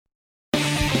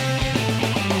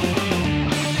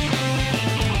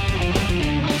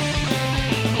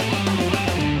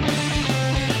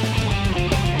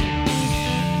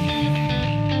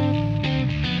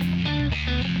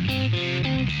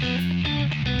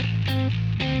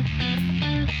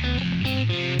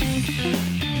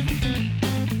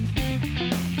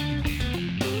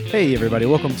Hey everybody,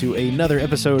 welcome to another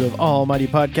episode of Almighty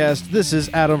Podcast. This is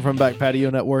Adam from Back Patio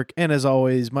Network, and as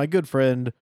always, my good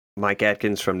friend Mike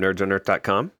Atkins from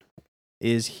nerdsonearth.com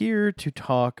is here to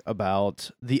talk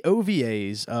about the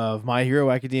OVAs of My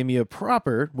Hero Academia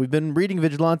proper. We've been reading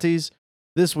Vigilantes.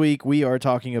 This week we are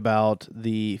talking about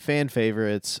the fan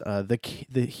favorites,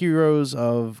 the heroes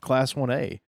of Class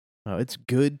 1A. It's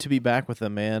good to be back with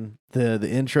them, man. The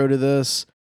intro to this,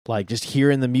 like just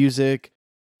hearing the music,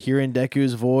 hearing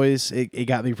Deku's voice, it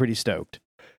got me pretty stoked.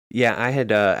 Yeah,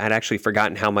 I'd actually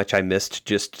forgotten how much I missed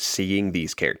just seeing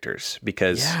these characters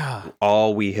because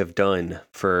all we have done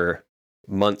for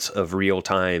months of real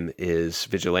time is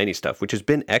Vigilante stuff, which has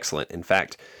been excellent. In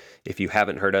fact, if you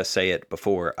haven't heard us say it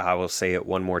before, I will say it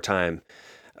one more time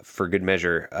for good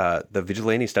measure. The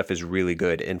Vigilante stuff is really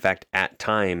good. In fact, at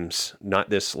times, not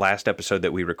this last episode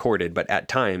that we recorded, but at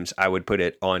times I would put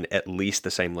it on at least the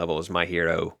same level as My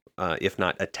Hero, if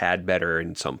not a tad better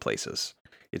in some places.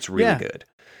 It's really good.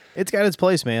 It's got its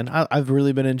place, man. I've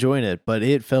really been enjoying it, but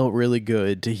it felt really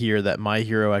good to hear that My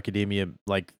Hero Academia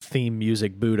like theme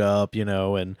music boot up,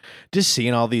 and just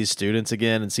seeing all these students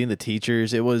again and seeing the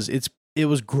teachers. It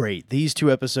was great. These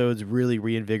two episodes really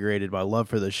reinvigorated my love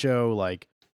for the show. Like,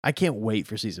 I can't wait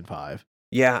for season 5.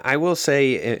 Yeah, I will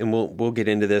say, and we'll get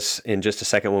into this in just a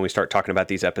second when we start talking about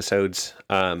these episodes.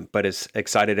 But as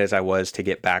excited as I was to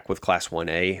get back with Class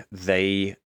 1A,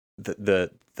 the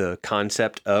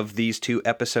concept of these two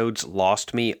episodes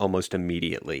lost me almost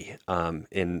immediately.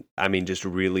 And I mean, just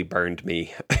really burned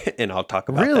me. And I'll talk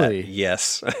about that.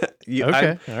 Yes.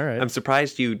 Okay. All right. I'm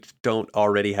surprised you don't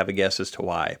already have a guess as to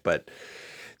why, but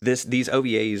these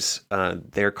OVAs,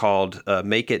 they're called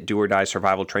Make It, Do or Die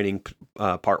Survival Training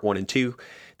Part 1 and 2.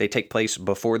 They take place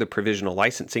before the provisional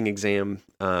licensing exam,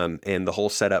 and the whole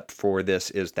setup for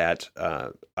this is that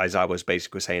Aizawa's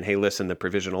basically saying, hey, listen, the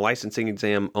provisional licensing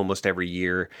exam, almost every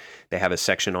year, they have a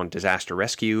section on disaster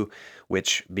rescue,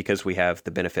 which, because we have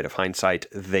the benefit of hindsight,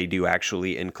 they do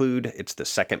actually include. It's the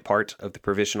second part of the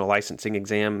provisional licensing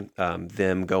exam,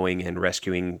 them going and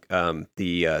rescuing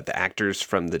the actors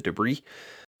from the debris.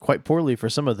 Quite poorly for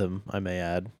some of them, I may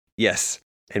add. Yes,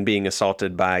 and being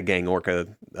assaulted by Gang Orca,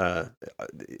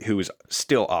 who is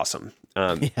still awesome.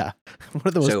 Yeah, one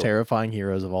of the most terrifying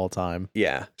heroes of all time.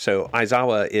 Yeah, so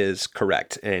Aizawa is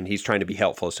correct, and he's trying to be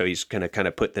helpful, so he's going to kind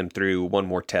of put them through one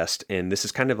more test, and this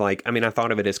is kind of like, I mean, I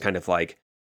thought of it as kind of like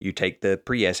you take the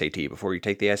pre-SAT before you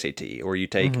take the SAT, or you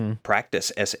take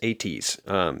practice SATs,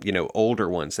 older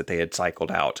ones that they had cycled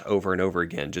out over and over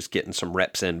again, just getting some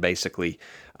reps in, basically,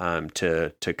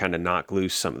 to kind of knock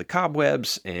loose some of the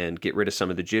cobwebs and get rid of some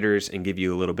of the jitters and give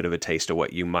you a little bit of a taste of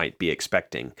what you might be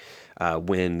expecting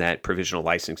when that provisional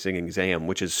licensing exam,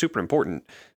 which is super important,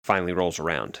 finally rolls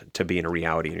around to being a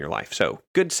reality in your life. So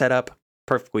good setup,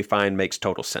 perfectly fine, makes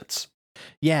total sense.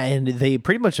 Yeah, and they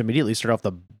pretty much immediately start off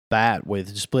the bat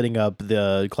with splitting up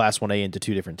the Class 1A into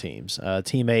two different teams,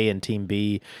 Team A and Team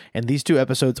B, and these two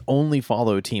episodes only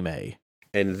follow Team A.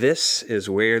 And this is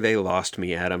where they lost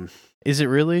me, Adam. Is it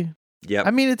really? Yep.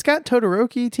 I mean, it's got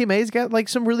Todoroki. Team A's got like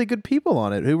some really good people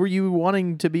on it. Who were you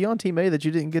wanting to be on Team A that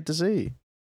you didn't get to see?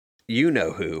 You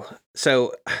know who.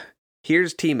 So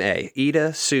here's Team A.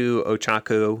 Ida, Sue,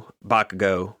 Ochako,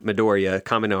 Bakugo, Midoriya,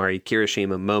 Kaminari,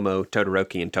 Kirishima, Momo,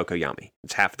 Todoroki, and Tokoyami.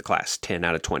 It's half the class, 10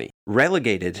 out of 20.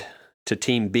 Relegated to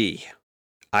Team B.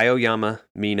 Aoyama,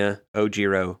 Mina,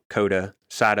 Ojiro, Koda,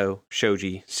 Sato,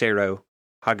 Shoji, Sero,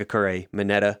 Hagakure,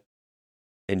 Mineta,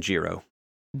 and Jiro.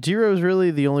 Jiro's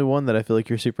really the only one that I feel like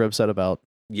you're super upset about.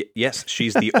 Yes,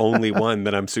 she's the only one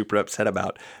that I'm super upset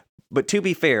about. But to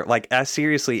be fair, like, I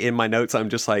seriously, in my notes, I'm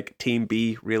just like, Team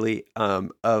B, really?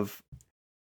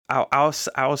 I'll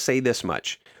say this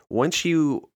much. Once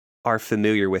you are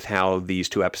familiar with how these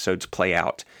two episodes play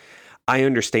out, I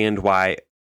understand why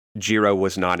Jiro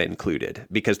was not included,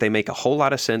 because they make a whole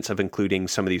lot of sense of including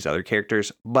some of these other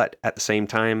characters, but at the same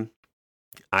time,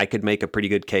 I could make a pretty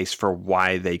good case for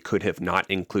why they could have not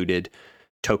included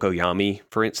Tokoyami,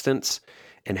 for instance,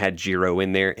 and had Jiro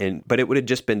in there, but it would have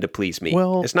just been to please me.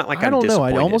 Well, it's not like I don't know. I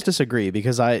disappointed. almost disagree,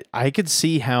 because I could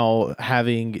see how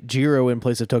having Jiro in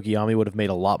place of Tokoyami would have made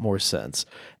a lot more sense.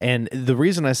 And the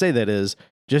reason I say that is,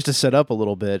 just to set up a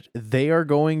little bit, they are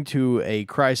going to a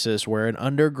crisis where an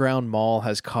underground mall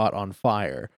has caught on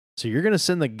fire. So you're going to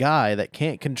send the guy that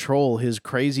can't control his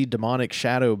crazy demonic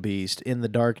shadow beast in the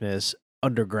darkness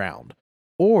underground.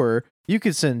 Or you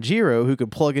could send Jiro, who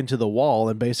could plug into the wall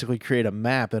and basically create a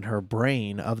map in her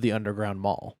brain of the underground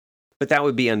mall. But that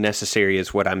would be unnecessary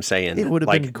is what I'm saying. It would have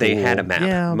like been cool. They had a map.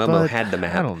 Yeah, Momo but had the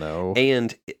map. I don't know.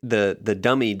 And the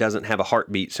dummy doesn't have a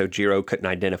heartbeat, so Jiro couldn't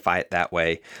identify it that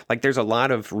way. Like there's a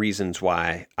lot of reasons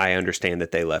why I understand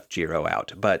that they left Jiro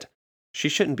out, but she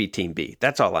shouldn't be Team B.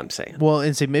 That's all I'm saying. Well,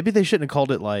 and say maybe they shouldn't have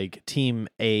called it like Team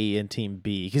A and Team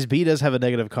B, because B does have a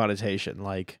negative connotation.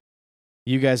 Like,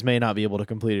 you guys may not be able to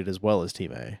complete it as well as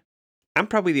Team A. I'm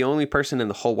probably the only person in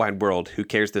the whole wide world who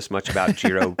cares this much about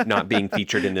Jiro not being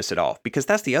featured in this at all. Because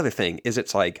that's the other thing, is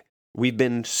it's like, we've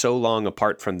been so long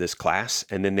apart from this class,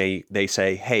 and then they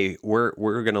say, hey, we're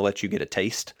going to let you get a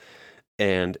taste,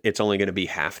 and it's only going to be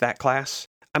half that class.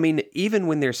 I mean, even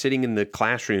when they're sitting in the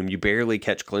classroom, you barely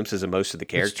catch glimpses of most of the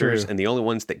characters, and the only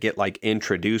ones that get like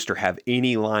introduced or have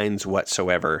any lines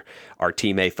whatsoever are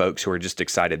Team A folks who are just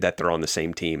excited that they're on the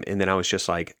same team. And then I was just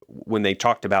like, when they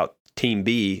talked about Team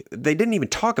B, they didn't even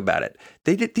talk about it.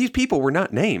 These people were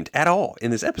not named at all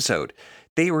in this episode.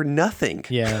 They were nothing.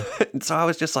 Yeah. And so I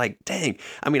was just like, dang.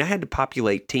 I mean, I had to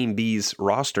populate Team B's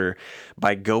roster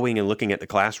by going and looking at the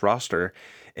class roster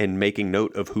and making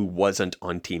note of who wasn't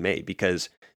on Team A, because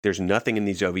there's nothing in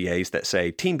these OVAs that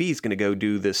say Team B is going to go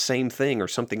do the same thing or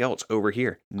something else over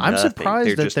here. I'm Nothing.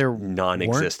 surprised that just there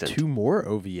non-existent. weren't 2 more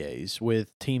OVAs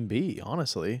with Team B,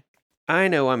 honestly. I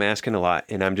know I'm asking a lot,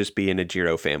 and I'm just being a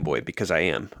Jiro fanboy because I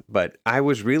am. But I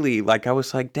was really like,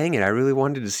 dang it, I really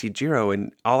wanted to see Jiro,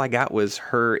 and all I got was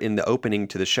her in the opening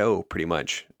to the show, pretty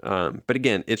much. But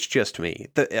again, it's just me.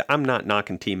 I'm not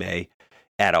knocking Team A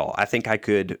at all. I think I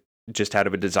could, just out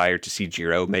of a desire to see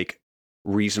Jiro, make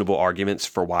reasonable arguments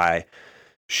for why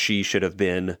she should have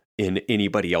been in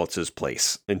anybody else's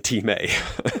place in Team A,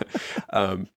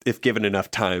 if given enough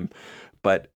time.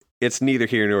 But it's neither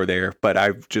here nor there. But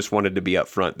I just wanted to be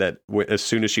upfront that as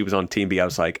soon as she was on Team B, I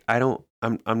was like, I'm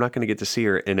not going to get to see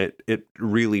her, and it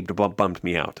really bummed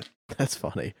me out. That's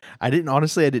funny. I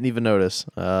didn't even notice.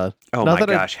 Oh my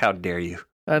gosh, how dare you?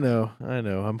 I know.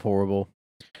 I'm horrible.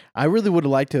 I really would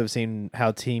have liked to have seen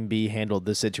how Team B handled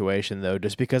this situation, though,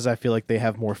 just because I feel like they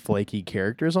have more flaky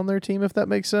characters on their team, if that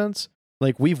makes sense.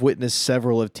 Like, we've witnessed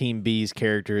several of Team B's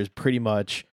characters pretty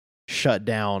much shut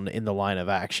down in the line of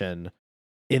action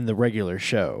in the regular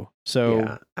show. So,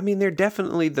 yeah. I mean, they're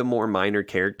definitely the more minor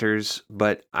characters,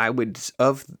 but I would,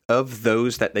 of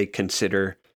those that they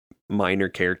consider minor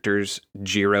characters,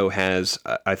 Jiro has,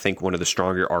 I think, one of the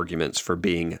stronger arguments for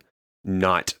being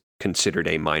not considered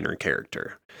a minor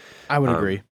character. I would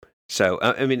agree. So,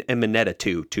 I mean, and Mineta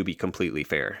too, to be completely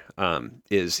fair,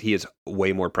 he is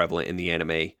way more prevalent in the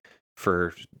anime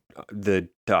for the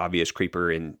obvious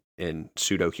creeper and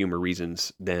pseudo humor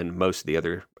reasons than most of the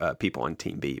other people on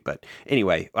Team B. But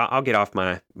anyway, I'll get off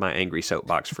my angry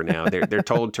soapbox for now. They're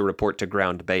told to report to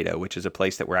Ground Beta, which is a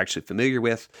place that we're actually familiar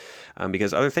with,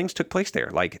 because other things took place there,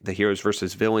 like the heroes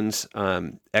versus villains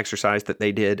exercise that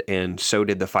they did, and so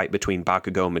did the fight between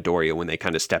Bakugo and Midoriya when they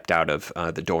kind of stepped out of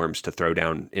the dorms to throw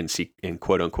down in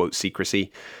quote unquote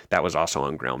secrecy. That was also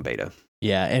on Ground Beta.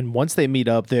 Yeah, and once they meet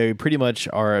up, they pretty much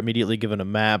are immediately given a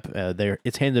map.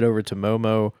 It's handed over to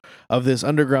Momo of this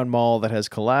underground mall that has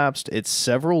collapsed. It's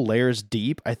several layers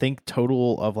deep. I think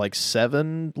total of like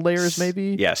 7 layers,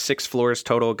 maybe. Yeah, 6 floors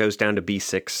total. It goes down to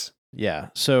B6. Yeah,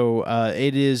 so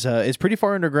it's pretty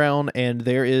far underground, and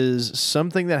there is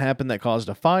something that happened that caused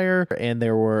a fire, and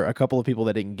there were a couple of people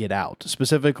that didn't get out.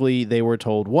 Specifically, they were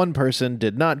told one person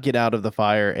did not get out of the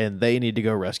fire, and they need to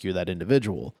go rescue that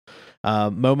individual.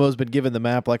 Momo's been given the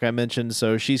map, like I mentioned,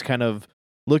 so she's kind of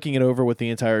looking it over with the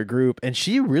entire group, and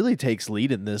she really takes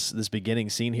lead in this beginning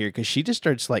scene here, because she just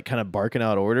starts like kind of barking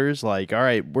out orders like, all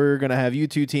right, we're gonna have you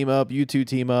two team up,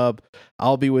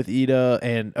 I'll be with Ida,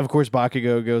 and of course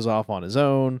Bakugo goes off on his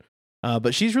own,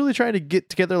 but she's really trying to get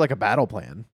together like a battle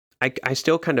plan. I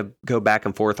still kind of go back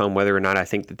and forth on whether or not I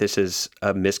think that this is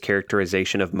a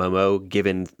mischaracterization of Momo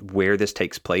given where this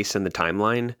takes place in the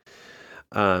timeline.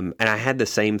 And I had the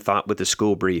same thought with the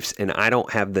school briefs, and I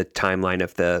don't have the timeline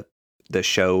of the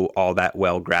show all that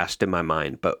well grasped in my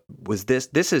mind. But was this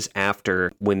is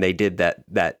after when they did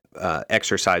that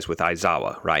exercise with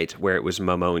Aizawa, right? Where it was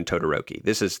Momo and Todoroki.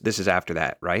 This is after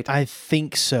that, right? I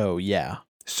think so, yeah.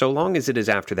 So long as it is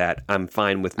after that, I'm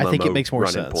fine with Momo. I think it makes more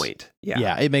running sense. Point.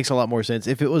 Yeah, it makes a lot more sense.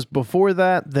 If it was before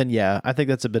that, then yeah, I think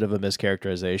that's a bit of a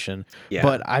mischaracterization. Yeah.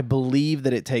 But I believe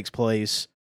that it takes place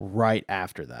right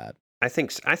after that. I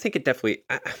think it definitely.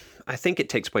 I think it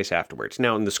takes place afterwards.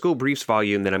 Now, in the school briefs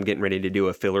volume that I'm getting ready to do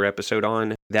a filler episode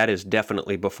on, that is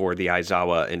definitely before the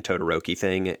Aizawa and Todoroki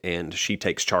thing, and she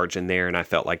takes charge in there, and I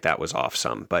felt like that was off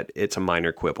some, but it's a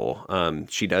minor quibble.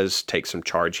 She does take some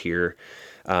charge here,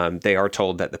 They are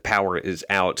told that the power is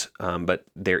out, but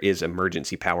there is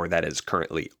emergency power that is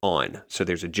currently on. So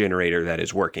there's a generator that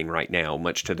is working right now,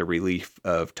 much to the relief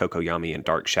of Tokoyami and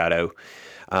Dark Shadow.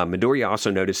 Midoriya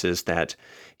also notices that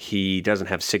he doesn't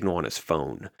have signal on his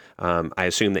phone. I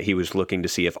assume that he was looking to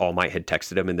see if All Might had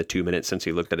texted him in the 2 minutes since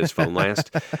he looked at his phone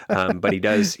last. But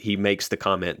he makes the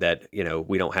comment that,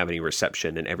 we don't have any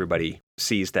reception, and everybody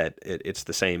sees that it's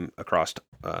the same across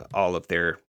all of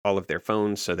their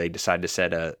phones. So they decide to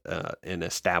set an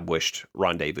established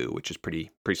rendezvous, which is pretty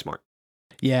smart.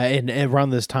 Yeah, and around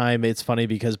this time, it's funny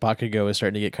because Bakugo is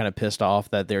starting to get kind of pissed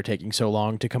off that they're taking so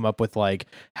long to come up with like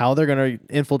how they're going to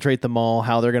infiltrate the mall,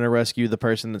 how they're going to rescue the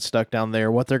person that's stuck down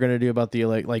there, what they're going to do about the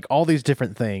like all these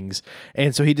different things.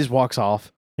 And so he just walks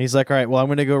off. He's like, all right, well, I'm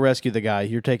going to go rescue the guy.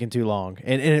 You're taking too long.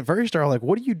 And at first they're all like,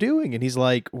 what are you doing? And he's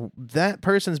like, that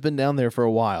person's been down there for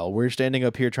a while. We're standing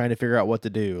up here trying to figure out what to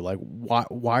do. Like,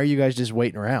 why are you guys just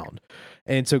waiting around?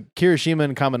 And so Kirishima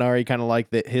and Kaminari kind of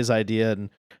like his idea, and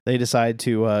they decide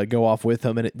to go off with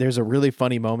him. And there's a really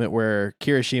funny moment where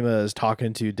Kirishima is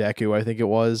talking to Deku, I think it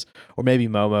was, or maybe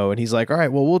Momo. And he's like, all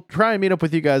right, well, we'll try and meet up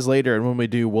with you guys later. And when we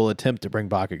do, we'll attempt to bring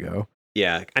Bakugo.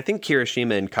 Yeah, I think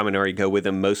Kirishima and Kaminari go with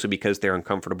him mostly because they're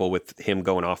uncomfortable with him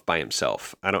going off by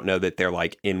himself. I don't know that they're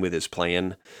like in with his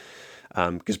plan.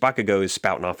 Because Bakugo is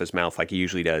spouting off his mouth like he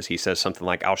usually does. He says something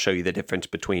like, I'll show you the difference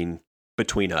between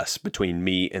us, between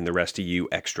me and the rest of you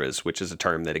extras, which is a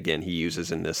term that, again, he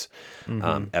uses in this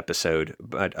episode.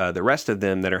 But the rest of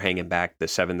them that are hanging back, the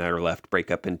 7 that are left,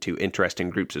 break up into interesting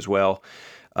groups as well.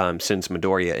 Sends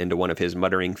Midoriya into one of his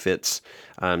muttering fits.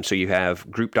 So you have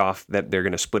grouped off that they're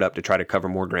going to split up to try to cover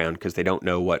more ground because they don't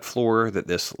know what floor that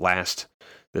this unevac'd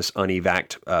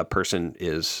person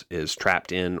is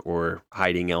trapped in or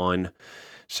hiding on.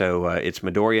 So it's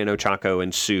Midoriya, Ochako,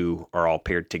 and Sue are all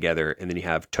paired together. And then you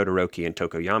have Todoroki and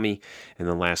Tokoyami. And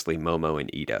then lastly, Momo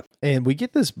and Ida. And we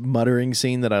get this muttering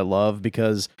scene that I love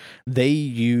because they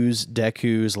use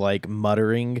Deku's like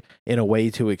muttering in a way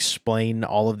to explain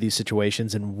all of these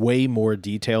situations in way more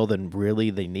detail than really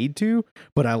they need to.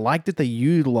 But I like that they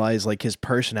utilize like his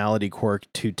personality quirk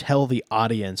to tell the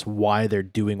audience why they're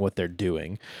doing what they're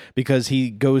doing, because he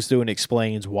goes through and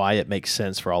explains why it makes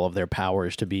sense for all of their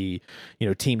powers to be,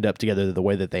 teamed up together the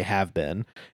way that they have been.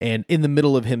 And in the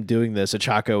middle of him doing this,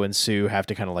 Ochako and Sue have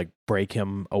to kind of like break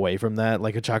him away from that.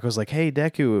 Like Ochako's like, hey,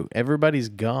 Deku, everybody's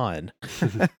gone.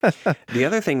 The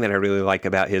other thing that I really like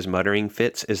about his muttering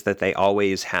fits is that they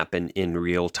always happen in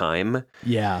real time.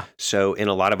 Yeah. So in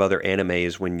a lot of other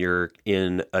animes, when you're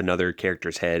in another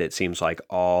character's head, it seems like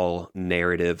all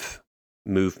narrative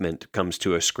movement comes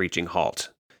to a screeching halt.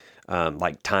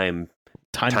 Like time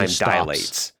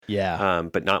dilates. Yeah.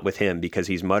 But not with him, because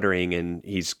he's muttering and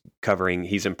he's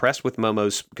impressed with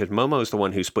because Momo's the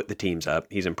one who split the teams up.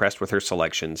 He's impressed with her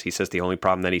selections. He says the only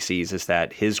problem that he sees is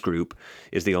that his group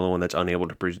is the only one that's unable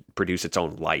to produce its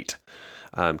own light.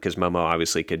 Because Momo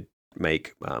obviously could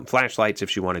make flashlights if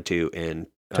she wanted to, and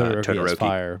Todoroki has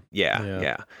fire.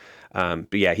 Yeah.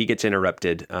 But yeah, he gets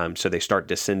interrupted. So they start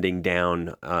descending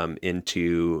down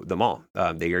into the mall.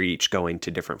 They are each going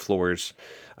to different floors.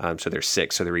 So there's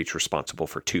 6. So they're each responsible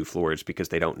for 2 floors because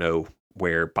they don't know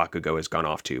where Bakugo has gone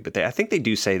off to. But I think they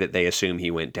do say that they assume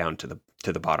he went down to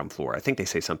the bottom floor. I think they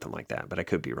say something like that, but I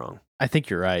could be wrong. I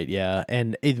think you're right. Yeah.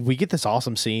 And we get this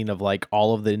awesome scene of like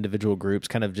all of the individual groups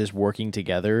kind of just working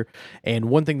together. And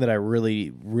one thing that I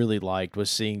really, really liked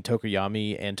was seeing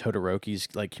Tokoyami and Todoroki's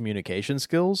like communication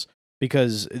skills,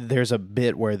 because there's a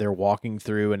bit where they're walking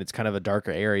through and it's kind of a darker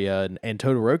area, and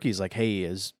Todoroki's like, hey,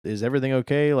 is everything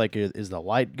okay? Like, is the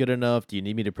light good enough? Do you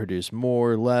need me to produce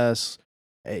more, less?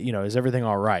 Is everything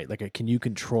all right? Like, can you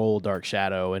control Dark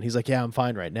Shadow? And he's like, yeah, I'm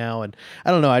fine right now. And I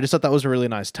don't know, I just thought that was a really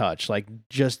nice touch. Like,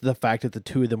 just the fact that the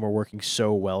two of them were working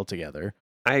so well together.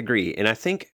 I agree. And I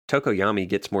think Tokoyami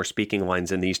gets more speaking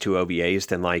lines in these 2 OVAs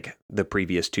than like the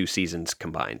previous 2 seasons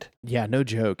combined. Yeah, no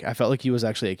joke. I felt like he was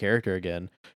actually a character again,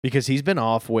 because he's been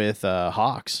off with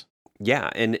Hawks.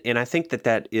 Yeah, and I think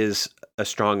that is a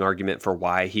strong argument for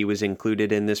why he was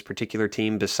included in this particular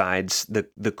team, besides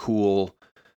the cool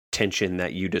tension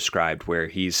that you described, where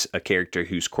he's a character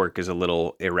whose quirk is a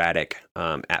little erratic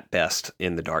at best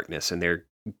in the darkness, and they're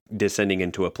descending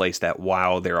into a place that,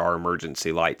 while there are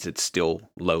emergency lights, it's still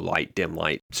low light, dim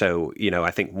light. So,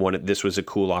 I think this was a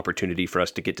cool opportunity for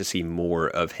us to get to see more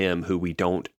of him, who we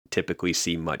don't typically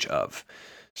see much of.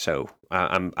 So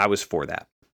I was for that.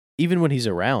 Even when he's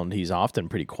around, he's often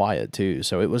pretty quiet too.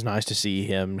 So it was nice to see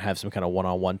him have some kind of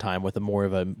one-on-one time with more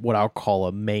of a, what I'll call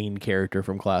a main character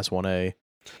from Class 1A.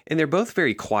 And they're both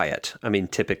very quiet. I mean,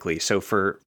 typically. So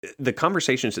for the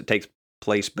conversations that take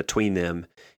place between them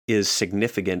is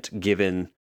significant, given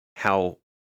how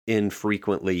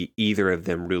infrequently either of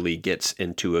them really gets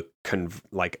into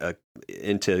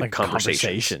into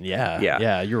conversation.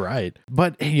 Yeah, you're right.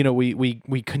 But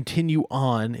we continue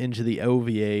on into the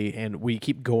OVA, and we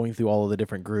keep going through all of the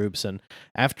different groups, and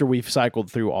after we've cycled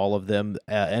through all of them,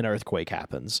 an earthquake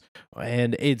happens,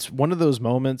 and it's one of those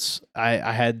moments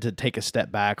I had to take a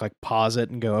step back, like pause it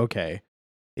and go, okay,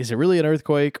 is it really an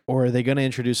earthquake, or are they going to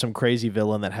introduce some crazy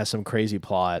villain that has some crazy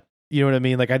plot? You know what I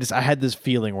mean? Like I had this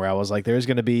feeling where I was like, there's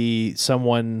going to be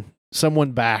someone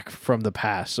back from the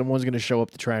past. Someone's going to show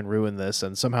up to try and ruin this,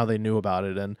 and somehow they knew about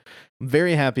it. And I'm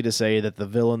very happy to say that the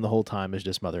villain the whole time is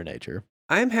just Mother Nature.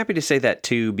 I'm happy to say that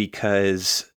too,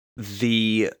 because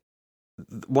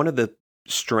one of the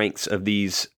strengths of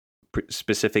these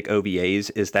specific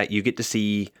OVAs is that you get to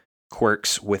see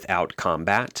quirks without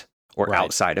combat or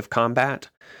outside of combat,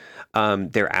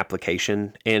 their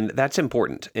application, and that's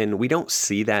important. And we don't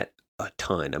see that a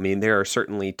ton. I mean, there are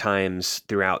certainly times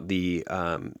throughout the,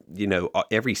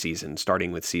 every season,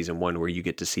 starting with season 1, where you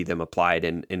get to see them applied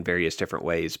in various different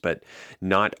ways, but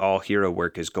not all hero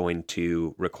work is going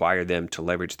to require them to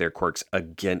leverage their quirks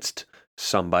against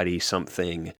somebody,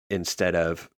 something, instead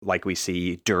of like we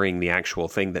see during the actual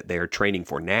thing that they're training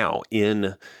for now.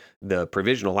 In the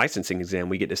provisional licensing exam,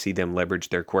 we get to see them leverage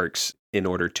their quirks in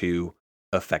order to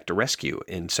affect a rescue.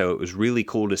 And so it was really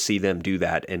cool to see them do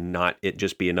that and not it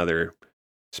just be another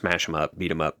smash them up, beat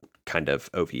them up kind of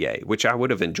OVA, which I would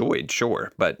have enjoyed,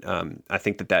 sure. But I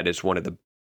think that is one of the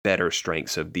better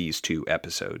strengths of these 2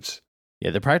 episodes. Yeah,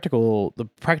 the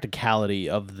practicality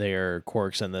of their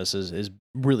quirks in this is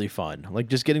really fun. Like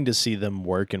just getting to see them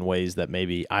work in ways that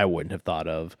maybe I wouldn't have thought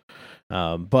of.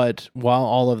 But while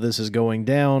all of this is going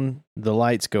down, the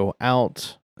lights go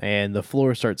out and the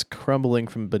floor starts crumbling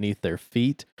from beneath their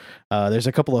feet. There's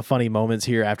a couple of funny moments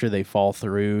here after they fall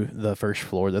through the first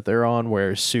floor that they're on,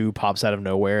 where Sue pops out of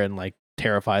nowhere and like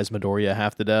terrifies Midoriya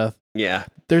half to death. Yeah.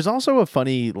 There's also a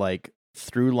funny like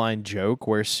through line joke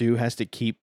where Sue has to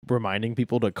keep reminding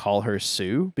people to call her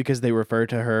Sue because they refer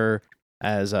to her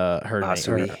as her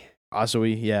Asui. name.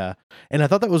 Asui, yeah. And I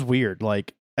thought that was weird.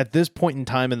 Like at this point in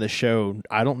time in the show,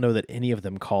 I don't know that any of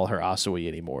them call her Asui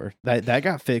anymore. That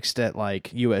got fixed at like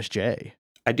USJ.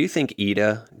 I do think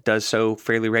Ida does so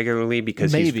fairly regularly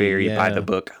because he's very by the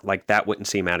book. Like that wouldn't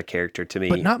seem out of character to me.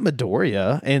 But not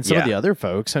Midoriya and some of the other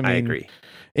folks. I agree.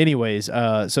 Anyways,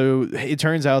 so it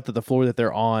turns out that the floor that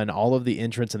they're on, all of the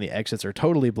entrance and the exits are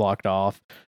totally blocked off.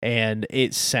 And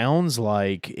it sounds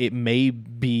like it may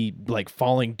be like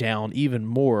falling down even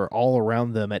more all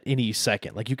around them at any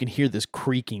second. Like you can hear this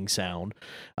creaking sound.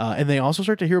 And they also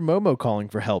start to hear Momo calling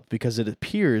for help because it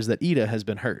appears that Ida has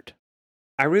been hurt.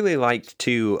 I really liked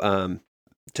to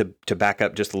back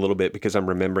up just a little bit because I'm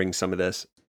remembering some of this.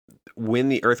 When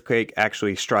the earthquake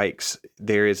actually strikes,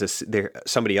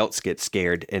 somebody else gets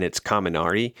scared, and it's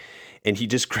Kaminari, and he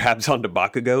just grabs onto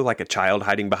Bakugo like a child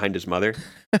hiding behind his mother.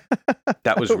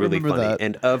 That was really funny.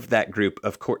 And of that group,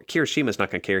 of course, Kirishima's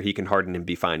not going to care. He can harden and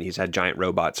be fine. He's had giant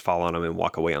robots fall on him and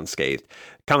walk away unscathed.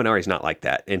 Kaminari's not like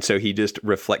that, and so he just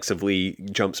reflexively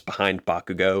jumps behind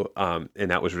Bakugo,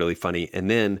 and that was really funny. And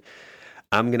then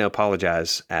I'm going to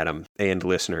apologize, Adam and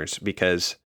listeners,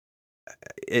 because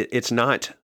it's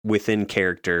not within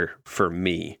character for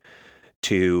me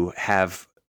to have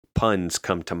puns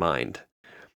come to mind.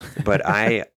 But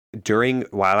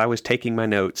while I was taking my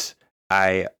notes,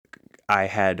 I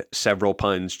had several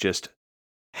puns just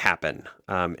happen.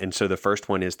 And so the first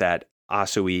one is that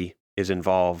Asui is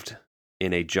involved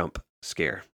in a jump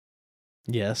scare.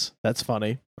 Yes, that's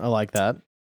funny. I like that.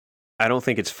 I don't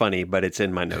think it's funny, but it's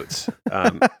in my notes.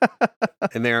 And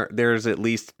there's at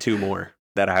least 2 more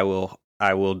that I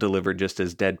will deliver just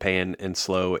as deadpan and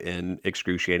slow and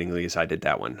excruciatingly as I did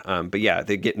that one. But yeah,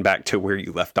 they're getting back to where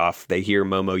you left off. They hear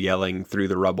Momo yelling through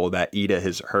the rubble that Ida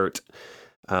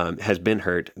has been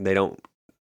hurt. They don't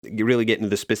really get into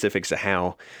the specifics of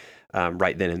how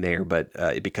right then and there, but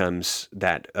it becomes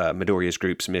that Midoriya's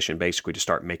group's mission basically to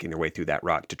start making their way through that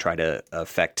rock to try to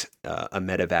affect a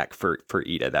medevac for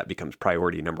Ida. That becomes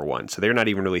priority number 1. So they're not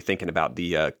even really thinking about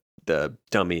the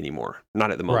dummy anymore.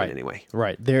 Not at the moment, anyway.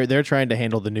 Right. They're trying to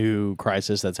handle the new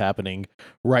crisis that's happening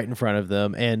right in front of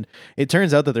them. And it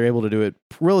turns out that they're able to do it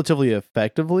relatively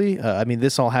effectively. I mean,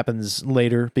 this all happens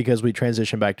later because we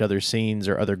transition back to other scenes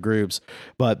or other groups.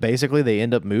 But basically, they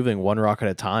end up moving one rock at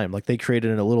a time. Like they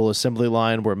created a little assembly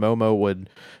line where Momo would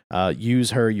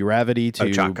use her Uravity to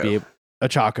be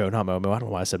Ochako, not Momo. I don't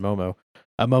know why I said Momo.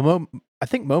 I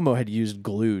think Momo had used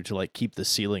glue to like keep the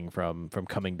ceiling from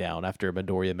coming down after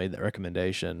Midoriya made that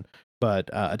recommendation. but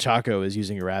Achako is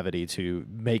using gravity to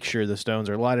make sure the stones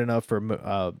are light enough for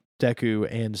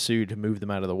Deku and Sue to move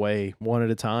them out of the way one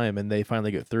at a time, and they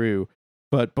finally get through.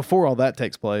 But before all that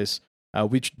takes place,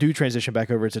 we do transition back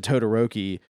over to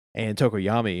Todoroki and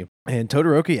Tokoyami. And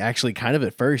Todoroki actually kind of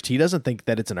at first, he doesn't think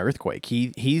that it's an earthquake.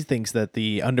 He thinks that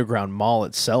the underground mall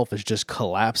itself is just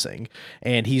collapsing.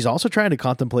 And he's also trying to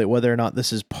contemplate whether or not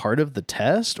this is part of the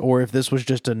test or if this was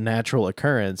just a natural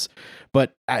occurrence.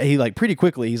 But he like pretty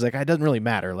quickly, he's like, it doesn't really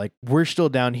matter. Like, we're still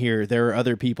down here. There are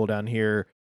other people down here.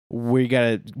 We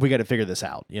gotta figure this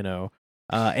out, you know?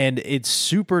 And it's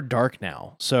super dark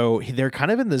now. So they're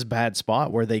kind of in this bad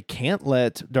spot where they can't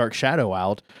let Dark Shadow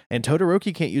out, and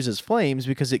Todoroki can't use his flames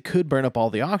because it could burn up all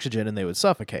the oxygen and they would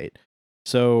suffocate.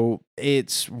 So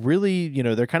it's really, you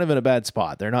know, they're kind of in a bad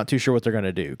spot. They're not too sure what they're going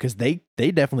to do because they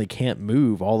definitely can't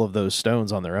move all of those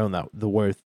stones on their own the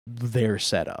worth their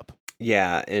setup.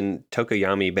 Yeah, and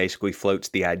Tokoyami basically floats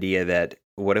the idea that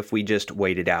what if we just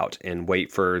wait it out and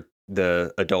wait for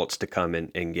the adults to come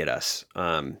and get us.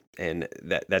 And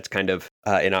that's kind of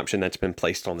an option that's been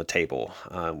placed on the table.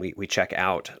 We check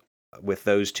out with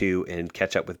those two and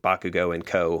catch up with Bakugo and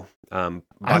Ko. Bakugo,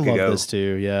 I love this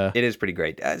too, yeah. It is pretty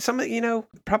great.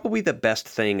 Probably the best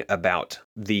thing about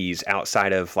these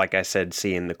outside of, like I said,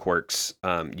 seeing the quirks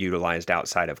utilized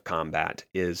outside of combat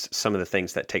is some of the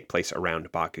things that take place around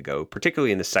Bakugo,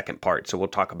 particularly in the second part. So we'll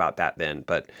talk about that then.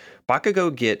 But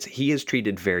Bakugo he is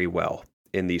treated very well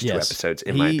in these two episodes,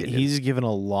 in my opinion. He's given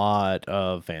a lot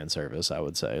of fan service, I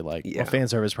would say. Well, fan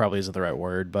service probably isn't the right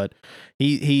word, but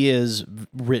he is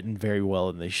written very well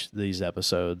in these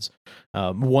episodes.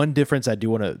 One difference I do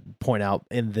want to point out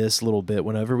in this little bit,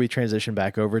 whenever we transition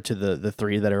back over to the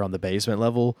three that are on the basement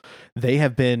level, they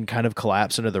have been kind of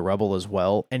collapsed into the rubble as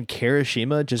well, and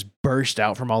Kirishima just burst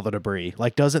out from all the debris.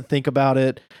 Like, doesn't think about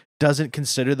it, doesn't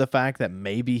consider the fact that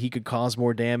maybe he could cause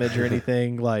more damage or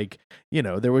anything. Like, you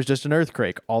know, there was just an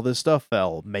earthquake. All this stuff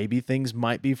fell. Maybe things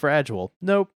might be fragile.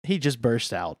 Nope. He just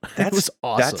burst out. That was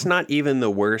awesome. That's not even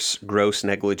the worst gross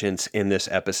negligence in this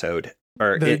episode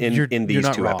or in these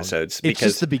two episodes. Because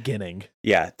it's just the beginning.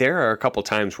 Yeah. There are a couple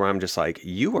times where I'm just like,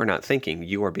 you are not thinking,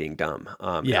 you are being dumb.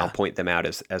 And I'll point them out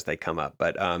as they come up.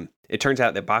 But it turns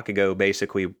out that Bakugo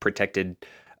basically protected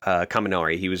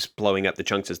Kaminari. He was blowing up the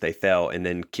chunks as they fell, and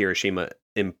then Kirishima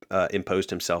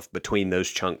imposed himself between those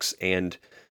chunks and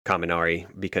Kaminari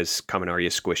because Kaminari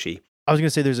is squishy. I was going to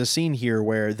say there's a scene here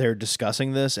where they're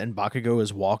discussing this and Bakugo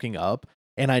is walking up,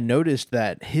 and I noticed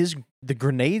that the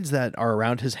grenades that are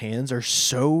around his hands are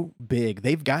so big.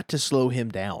 They've got to slow him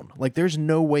down. Like, there's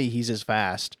no way he's as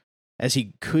fast as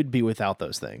he could be without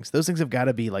those things. Those things have got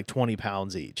to be like 20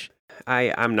 pounds each.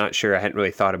 I'm not sure. I hadn't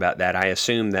really thought about that. I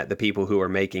assume that the people who are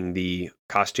making the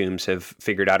costumes have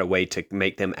figured out a way to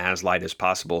make them as light as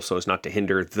possible so as not to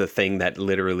hinder the thing that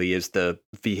literally is the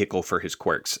vehicle for his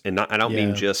quirks. And I don't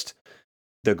mean just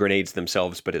the grenades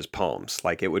themselves, but his palms.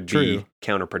 Like, it would be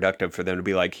counterproductive for them to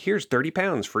be like, here's 30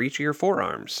 pounds for each of your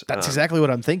forearms. That's exactly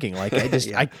what I'm thinking. Like,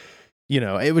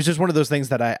 it was just one of those things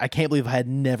that I can't believe I had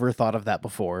never thought of that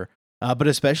before. But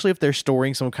especially if they're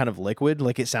storing some kind of liquid,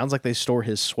 like it sounds like they store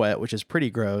his sweat, which is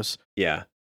pretty gross. Yeah.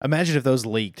 Imagine if those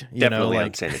leaked. Definitely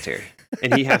unsanitary.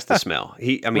 And he has to smell.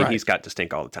 He's got to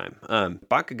stink all the time.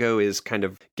 Bakugo is kind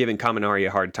of giving Kaminari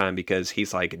a hard time because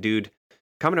he's like, dude,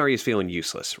 Kaminari is feeling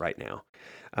useless right now.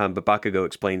 But Bakugo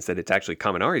explains that it's actually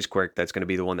Kaminari's quirk that's going to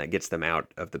be the one that gets them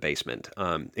out of the basement.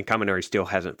 And Kaminari still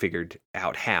hasn't figured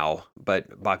out how,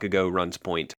 but Bakugo runs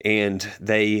point. And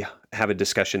they have a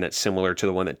discussion that's similar to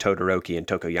the one that Todoroki and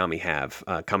Tokoyami have.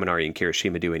 Kaminari and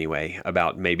Kirishima do anyway,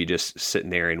 about maybe just sitting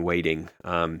there and waiting.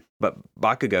 But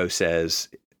Bakugo says,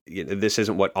 this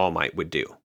isn't what All Might would do.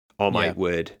 All Might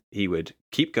would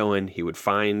keep going. He would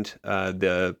find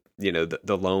the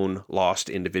lone lost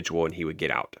individual and he would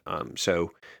get out.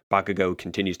 So Bakugo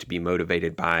continues to be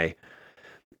motivated by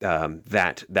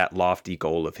that lofty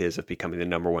goal of his of becoming the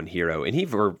number one hero. And he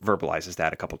verbalizes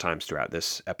that a couple times throughout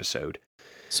this episode.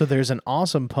 So there's an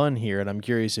awesome pun here, and I'm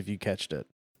curious if you catched it.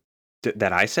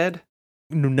 That I said?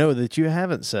 No, that you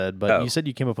haven't said, but you said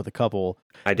you came up with a couple.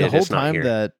 I did. The whole time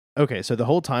that so the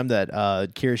whole time that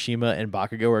Kirishima and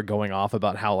Bakugo are going off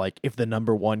about how, like, if the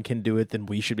number one can do it, then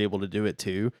we should be able to do it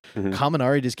too. Mm-hmm.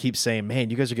 Kaminari just keeps saying, man,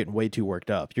 you guys are getting way too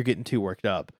worked up. You're getting too worked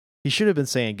up. He should have been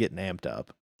saying getting amped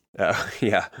up.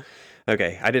 Yeah.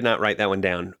 Okay. I did not write that one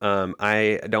down.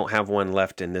 I don't have one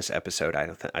left in this episode.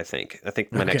 I think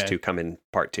my next two come in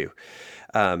part 2.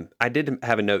 I did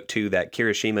have a note too that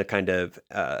Kirishima kind of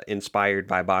inspired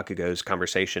by Bakugo's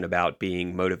conversation about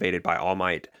being motivated by All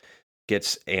Might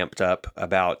gets amped up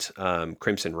about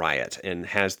Crimson Riot and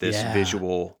has this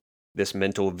visual, this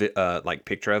mental like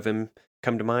picture of him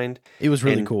come to mind. It was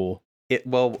really And cool.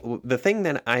 the thing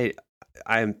that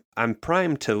I'm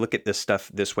primed to look at this stuff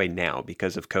this way now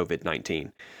because of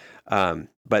COVID-19.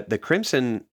 But the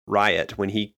Crimson Riot, when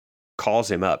he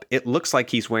calls him up, it looks like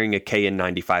he's wearing a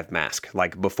KN95 mask,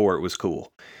 like before it was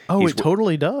cool. Oh, it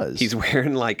totally does. He's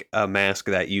wearing like a mask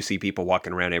that you see people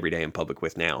walking around every day in public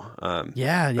with now.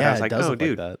 Yeah. I was like, it does oh, look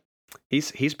dude, like that.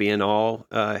 He's being all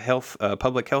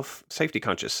public health, safety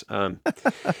conscious. But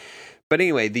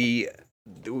anyway,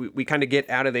 we kind of get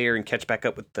out of there and catch back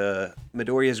up with the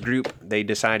Midoriya's group. They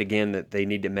decide again that they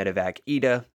need to medevac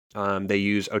Ida. They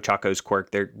use Ochako's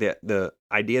quirk. The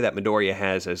idea that Midoriya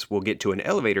has is we'll get to an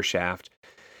elevator shaft,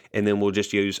 and then we'll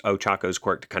just use Ochako's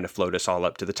quirk to kind of float us all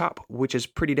up to the top, which is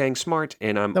pretty dang smart.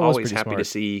 And I'm always happy to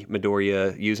see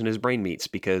Midoriya using his brain meats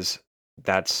because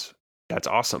that's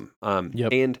awesome.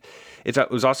 Yep. And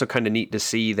it was also kind of neat to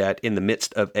see that in the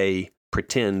midst of a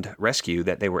pretend rescue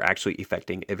that they were actually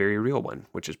effecting a very real one,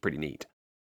 which is pretty neat.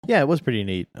 Yeah, it was pretty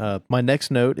neat. My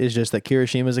next note is just that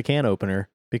Kirishima's a can opener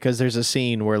because there's a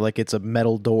scene where like it's a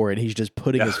metal door and he's just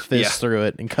putting his fist through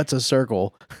it and cuts a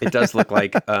circle. It does look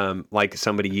like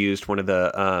somebody used one of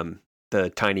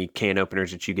the tiny can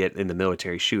openers that you get in the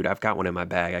military. Shoot, I've got one in my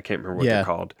bag. I can't remember what they're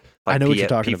called. Like I know what you're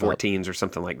talking P14s or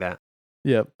something like that.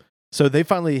 Yep. So they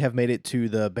finally have made it to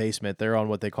the basement. They're on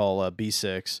what they call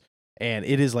B6, and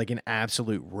it is like an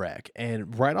absolute wreck.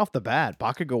 And right off the bat,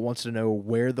 Bakugo wants to know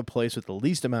where the place with the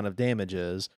least amount of damage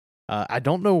is. I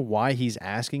don't know why he's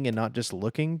asking and not just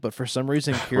looking, but for some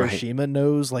reason Kirishima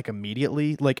knows like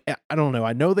immediately. Like, I don't know.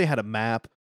 I know they had a map,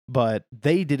 but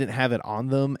they didn't have it on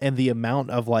them, and the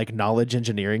amount of like knowledge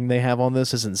engineering they have on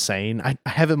this is insane. I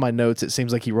have in my notes, it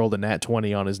seems like he rolled a nat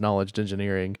 20 on his knowledge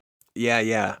engineering.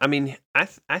 Yeah. I mean,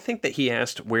 I think that he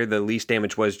asked where the least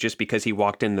damage was just because he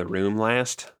walked in the room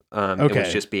last. It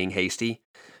was just being hasty.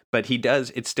 But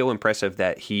it's still impressive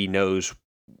that he knows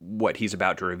what he's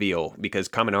about to reveal, because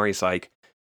Kaminari's like,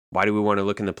 why do we want to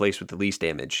look in the place with the least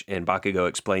damage? And Bakugo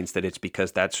explains that it's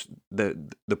because that's the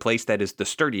place that is the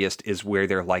sturdiest is where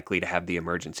they're likely to have the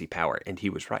emergency power. And he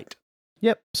was right.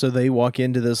 Yep. So they walk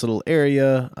into this little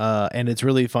area, and it's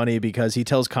really funny because he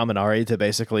tells Kaminari to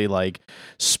basically like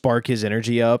spark his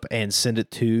energy up and send it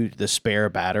to the spare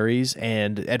batteries.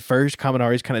 And at first,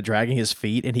 Kaminari's kind of dragging his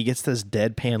feet, and he gets this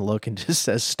deadpan look and just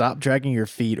says, "Stop dragging your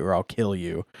feet, or I'll kill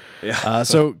you." Yeah.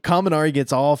 So Kaminari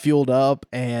gets all fueled up,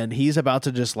 and he's about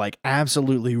to just like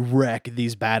absolutely wreck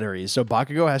these batteries. So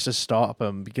Bakugo has to stop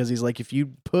him because he's like, if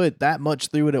you put that much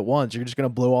through it at once, you're just going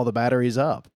to blow all the batteries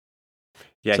up.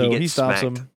 Yeah, so he gets stops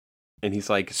smacked, him. And he's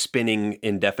like spinning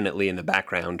indefinitely in the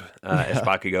background as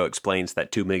Bakugo explains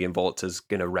that 2 million volts is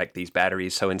going to wreck these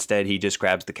batteries. So instead, he just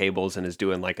grabs the cables and is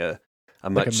doing like a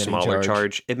much smaller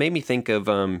charge. It made me think of,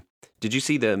 did you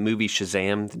see the movie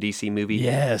Shazam, the DC movie?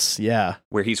 Yes, yeah.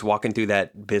 Where he's walking through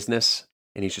that business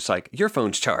and he's just like, your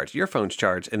phone's charged.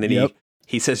 And then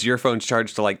he says your phone's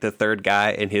charged to like the third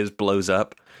guy and his blows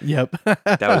up. Yep.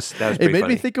 That was pretty It made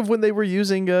funny. me think of when they were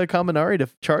using Kaminari to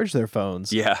charge their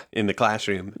phones. Yeah, in the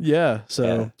classroom. Yeah, so...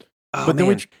 Yeah. Oh, but man.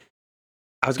 then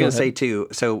I was going to say, too,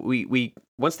 so we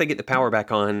once they get the power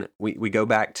back on, we go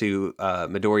back to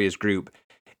Midoriya's group,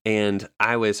 and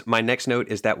my next note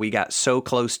is that we got so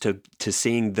close to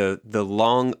seeing the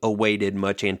long-awaited,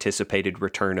 much-anticipated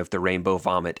return of the Rainbow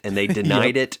Vomit, and they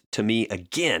denied it to me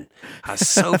again. I was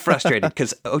so frustrated,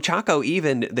 because Ochako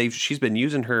she's been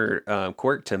using her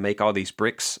quirk to make all these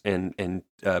bricks and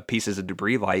pieces of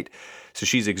debris light, so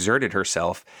she's exerted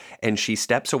herself, and she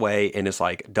steps away and is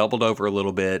like doubled over a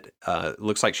little bit,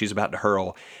 looks like she's about to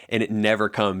hurl, and it never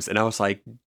comes, and I was like,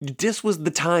 this was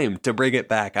the time to bring it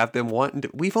back. I've been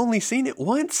we've only seen it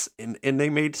once, and they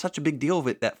made such a big deal of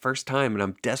it that first time, and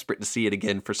I'm desperate to see it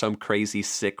again for some crazy,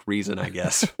 sick reason, I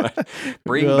guess.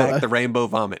 Bring back the Rainbow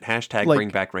Vomit. # bring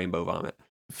back Rainbow Vomit.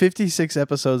 56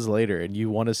 episodes later, and you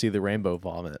want to see the Rainbow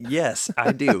Vomit. Yes,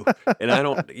 I do. And I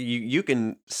don't, you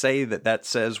can say that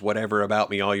says whatever about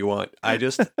me all you want. I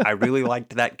really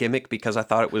liked that gimmick because I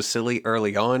thought it was silly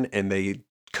early on, and they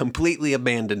completely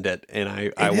abandoned it, and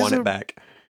I want it back.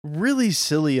 Really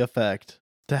silly effect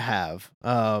to have,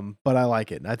 but I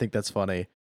like it. I think that's funny.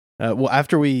 Well,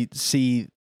 after we see,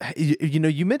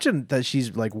 you mentioned that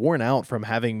she's like worn out from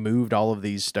having moved all of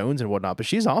these stones and whatnot, but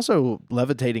she's also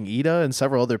levitating Ida and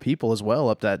several other people as well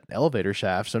up that elevator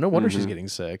shaft. So no wonder she's getting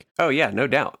sick. Oh yeah, no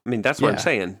doubt. I mean, that's what I'm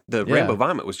saying. The Rainbow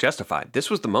Vomit was justified. This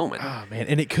was the moment. Oh man,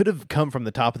 and it could have come from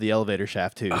the top of the elevator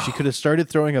shaft too. She could have started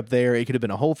throwing up there. It could have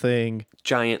been a whole thing.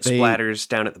 Giant splatters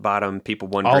down at the bottom. People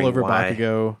wondering all over why.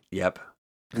 Bakugo. Yep,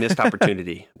 missed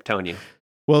opportunity. I'm telling you.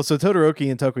 Well, so Todoroki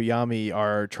and Tokoyami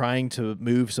are trying to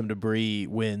move some debris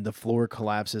when the floor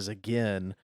collapses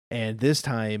again. And this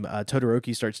time,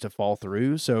 Todoroki starts to fall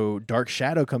through. So Dark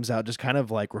Shadow comes out just kind of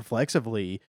like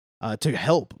reflexively to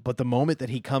help. But the moment that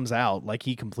he comes out, like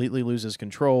he completely loses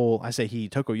control. I say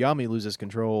Tokoyami loses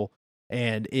control,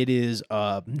 and it is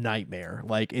a nightmare.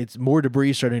 Like it's more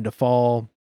debris starting to fall.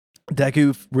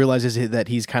 Deku realizes that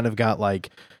he's kind of got like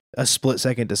a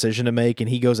split-second decision to make, and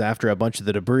he goes after a bunch of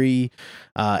the debris.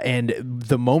 And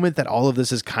the moment that all of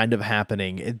this is kind of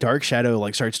happening, Dark Shadow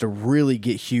like starts to really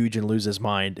get huge and lose his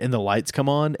mind, and the lights come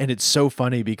on, and it's so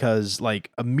funny because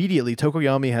like immediately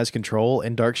Tokoyami has control,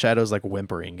 and Dark Shadow's like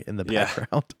whimpering in the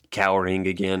background. Cowering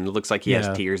again. Looks like he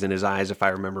has tears in his eyes, if I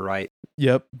remember right.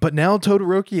 Yep. But now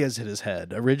Todoroki has hit his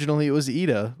head. Originally it was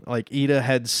Ida. Like Ida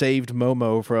had saved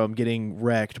Momo from getting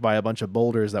wrecked by a bunch of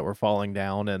boulders that were falling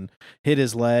down and hit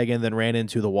his leg and then ran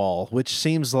into the wall, which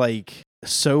seems like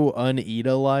so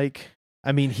un-Ida like.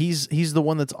 I mean, he's the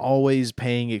one that's always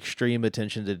paying extreme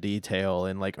attention to detail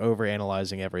and like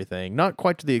overanalyzing everything. Not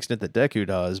quite to the extent that Deku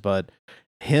does, but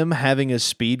him having a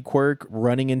speed quirk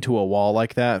running into a wall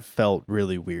like that felt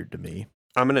really weird to me.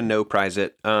 I'm going to no prize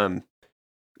it.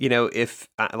 You know, if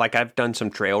like I've done some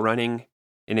trail running,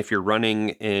 and if you're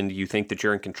running and you think that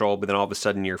you're in control, but then all of a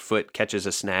sudden your foot catches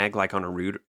a snag like on a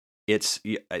root, it's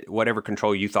whatever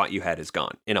control you thought you had is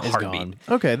gone in a heartbeat. Gone.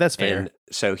 Okay, that's fair. And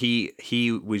so he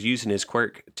was using his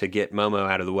quirk to get Momo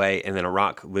out of the way, and then a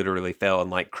rock literally fell and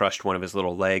like crushed one of his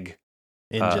little leg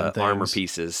armor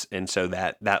pieces. And so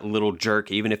that little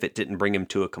jerk, even if it didn't bring him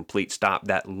to a complete stop,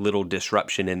 that little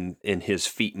disruption in his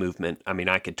feet movement, I mean,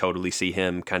 I could totally see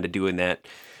him kind of doing that,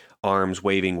 arms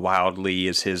waving wildly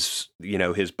as his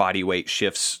body weight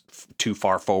shifts too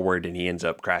far forward and he ends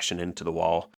up crashing into the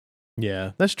wall.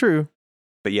 Yeah, that's true.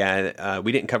 But yeah,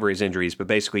 we didn't cover his injuries, but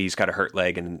basically he's got a hurt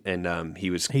leg and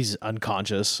he's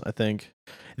unconscious, I think.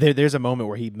 There's a moment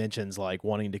where he mentions like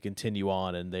wanting to continue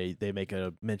on, and they make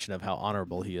a mention of how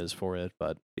honorable he is for it.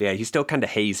 But yeah, he's still kind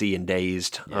of hazy and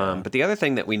dazed. Yeah. But the other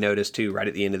thing that we noticed too, right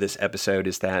at the end of this episode,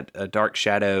 is that Dark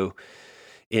Shadow,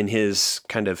 in his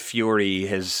kind of fury,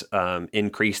 has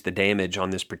increased the damage on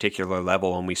this particular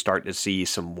level, and we start to see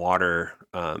some water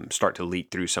start to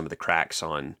leak through some of the cracks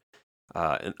on.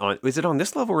 Is it on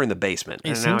this level or in the basement?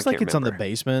 It seems like it's on the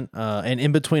basement. And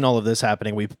in between all of this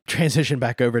happening, we transition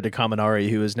back over to Kaminari,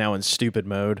 who is now in stupid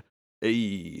mode.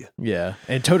 Hey. Yeah.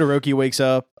 And Todoroki wakes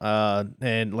up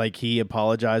and like he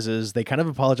apologizes. They kind of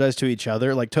apologize to each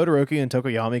other. Like Todoroki and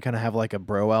Tokoyami kind of have like a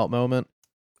bro out moment.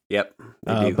 Yep.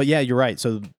 They do. But yeah, you're right.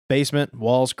 So basement,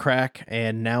 walls crack,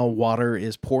 and now water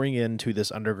is pouring into this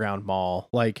underground mall.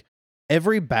 Like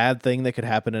every bad thing that could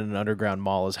happen in an underground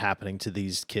mall is happening to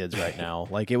these kids right now.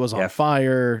 Like it was on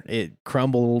fire, it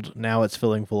crumbled, now it's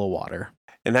filling full of water.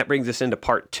 And that brings us into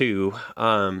part 2.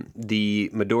 The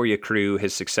Midoriya crew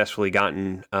has successfully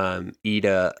gotten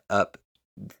Ida up,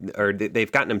 or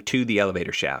they've gotten him to the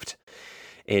elevator shaft.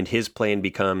 And his plan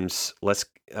becomes, let's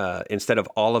instead of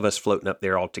all of us floating up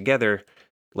there all together,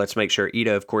 let's make sure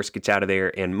Ida, of course, gets out of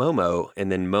there, and Momo, and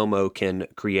then Momo can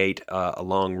create a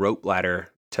long rope ladder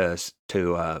to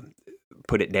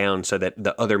put it down so that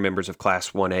the other members of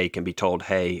Class 1A can be told,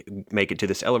 hey, make it to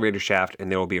this elevator shaft, and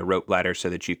there will be a rope ladder so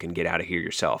that you can get out of here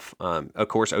yourself. Of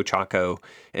course, Ochako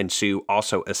and Sue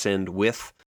also ascend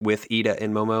with Ida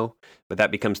and Momo, but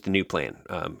that becomes the new plan.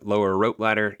 Lower a rope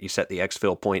ladder, you set the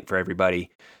exfil point for everybody,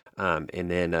 and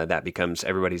then that becomes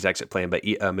everybody's exit plan. But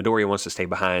Midoriya wants to stay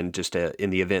behind just in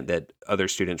the event that other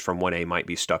students from 1A might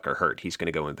be stuck or hurt. He's going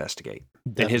to go investigate.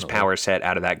 Definitely. And his power set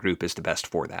out of that group is the best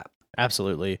for that.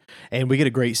 Absolutely. And we get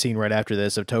a great scene right after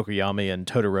this of Tokoyami and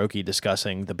Todoroki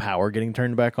discussing the power getting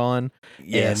turned back on.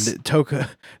 Yes. And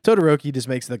Todoroki just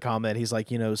makes the comment, he's like,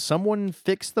 someone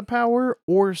fixed the power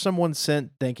or someone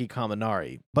sent Denki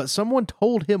Kaminari, but someone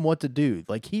told him what to do.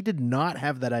 Like he did not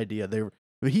have that idea.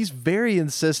 He's very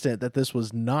insistent that this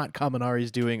was not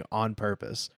Kaminari's doing on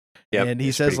purpose. Yep, and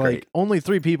he says like only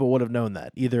 3 people would have known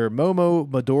that, either Momo,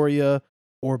 Midoriya,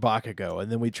 or Bakugo.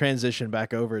 And then we transition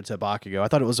back over to Bakugo. I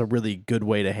thought it was a really good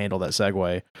way to handle that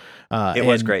segue. It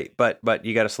was great, but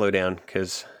you got to slow down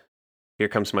because here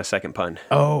comes my second pun.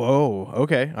 Oh,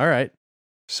 okay. All right.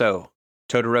 So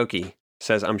Todoroki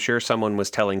says, I'm sure someone was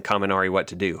telling Kaminari what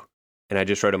to do. And I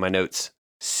just wrote in my notes,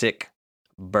 sick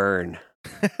burn.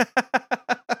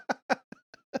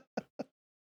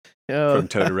 From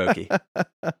Todoroki.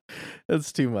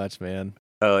 That's too much, man.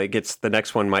 Oh, the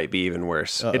next one might be even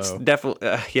worse. Uh-oh. It's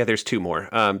definitely, there's 2 more.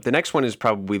 The next one is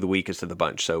probably the weakest of the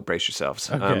bunch, so brace yourselves.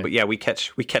 Okay. But yeah, we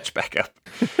catch back up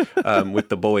with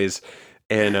the boys,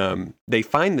 and they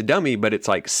find the dummy, but it's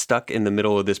like stuck in the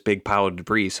middle of this big pile of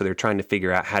debris, so they're trying to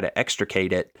figure out how to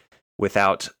extricate it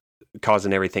without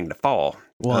causing everything to fall.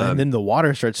 Well, and then the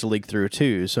water starts to leak through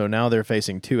too. So now they're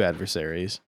facing two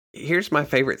adversaries. Here's my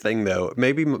favorite thing, though.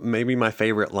 Maybe my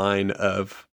favorite line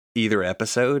of either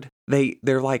episode.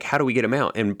 They're like, how do we get him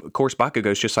out? And of course,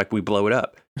 Bakugo's just like, we blow it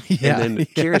up. Yeah, and then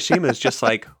Kirishima's just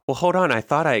like, well, hold on. I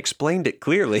thought I explained it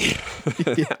clearly.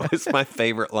 That was my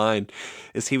favorite line,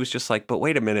 is he was just like, but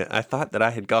wait a minute. I thought that I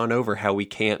had gone over how we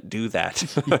can't do that.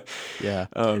 Yeah.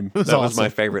 That was my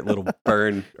favorite little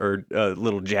burn or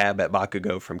little jab at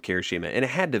Bakugo from Kirishima. And it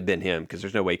had to have been him, because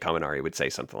there's no way Kaminari would say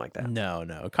something like that. No.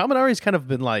 Kaminari's kind of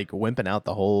been like wimping out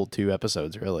the whole 2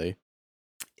 episodes, really.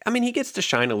 I mean, he gets to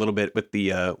shine a little bit with the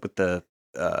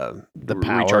power,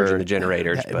 recharging the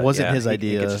generators. It but wasn't yeah, his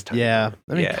idea. Yeah,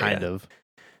 I mean, kind of.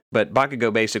 But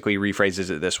Bakugo basically rephrases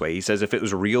it this way. He says, if it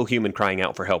was a real human crying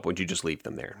out for help, would you just leave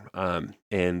them there?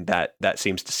 And that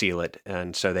seems to seal it.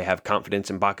 And so they have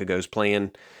confidence in Bakugo's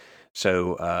plan.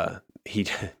 So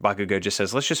Bakugo just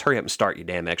says, let's just hurry up and start, you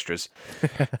damn extras.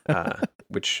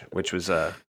 Which was,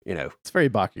 it's very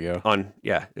Bakugo.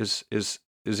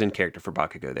 Is in character for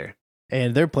Bakugo there.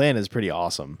 And their plan is pretty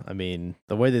awesome. I mean,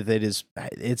 the way that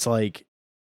it's like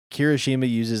Kirishima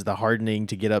uses the hardening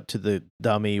to get up to the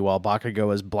dummy while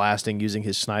Bakugo is blasting using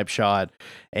his snipe shot,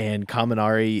 and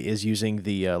Kaminari is using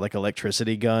the like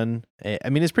electricity gun. I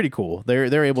mean, it's pretty cool.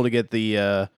 They're able to get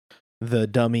the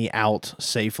dummy out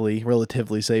safely,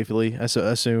 relatively safely, I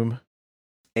assume.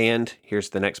 And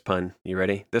here's the next pun. You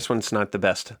ready? This one's not the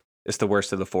best. It's the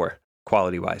worst of the 4,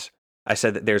 quality-wise. I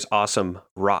said that there's awesome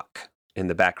rock in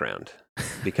the background,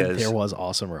 because there was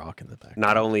awesome rock in the background.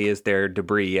 Not only is there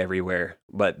debris everywhere,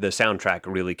 but the soundtrack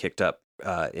really kicked up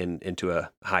into a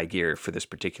high gear for this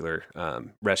particular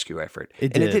rescue effort.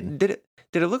 Did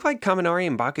it look like Kaminari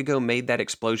and Bakugo made that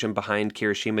explosion behind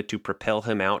Kirishima to propel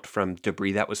him out from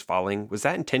debris that was falling? Was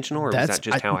that intentional, or was that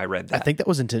just how I read that? I think that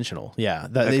was intentional. Yeah,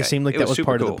 it seemed like that was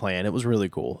part of the plan. It was really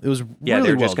cool. It was really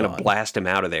they're well just going to blast him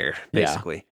out of there,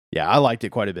 basically. Yeah, I liked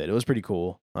it quite a bit. It was pretty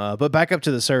cool. But back up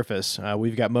to the surface,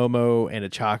 we've got Momo and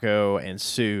Ochako and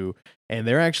Sue, and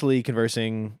they're actually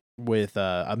conversing with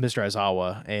Mr.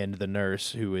 Aizawa and the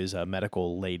nurse, who is a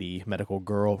medical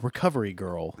girl.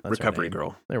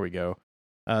 There we go.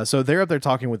 So they're up there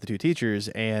talking with the 2 teachers,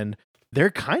 and they're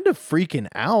kind of freaking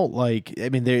out. Like, I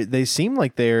mean, they seem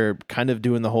like they're kind of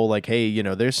doing the whole, like, hey,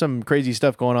 there's some crazy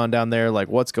stuff going on down there. Like,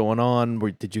 what's going on?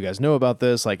 Did you guys know about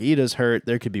this? Like, Ida's hurt.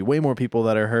 There could be way more people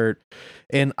that are hurt.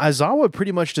 And Aizawa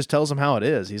pretty much just tells them how it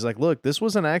is. He's like, look, this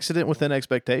was an accident within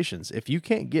expectations. If you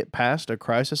can't get past a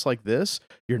crisis like this,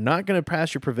 you're not going to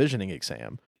pass your provisioning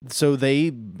exam. So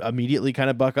they immediately kind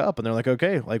of buck up, and they're like,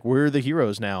 okay, like, we're the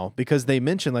heroes now, because they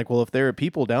mention, like, well, if there are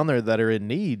people down there that are in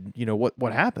need,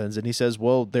 what happens? And he says,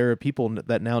 well, there are people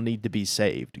that now need to be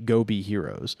saved. Go be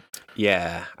heroes.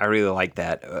 Yeah, I really like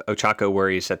that. Ochako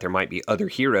worries that there might be other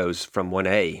heroes from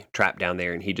 1A trapped down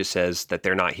there, and he just says that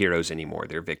they're not heroes anymore.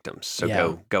 They're victims.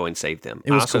 So go and save them.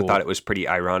 I also thought it was pretty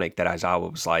ironic that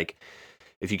Aizawa was like,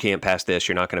 if you can't pass this,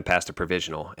 you're not going to pass the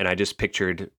provisional. And I just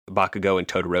pictured Bakugo and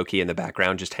Todoroki in the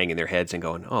background just hanging their heads and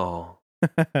going, oh,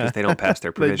 because they don't pass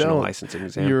their provisional licensing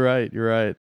exam. You're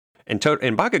right. And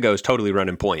Bakugo is totally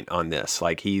running point on this.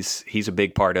 Like, he's a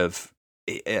big part of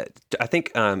I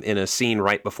think in a scene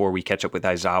right before we catch up with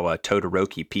Aizawa,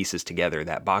 Todoroki pieces together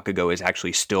that Bakugo is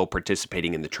actually still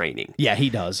participating in the training. Yeah, he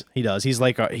does. He's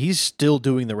like, he's still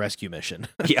doing the rescue mission.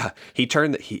 Yeah,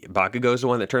 Bakugo is the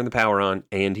one that turned the power on,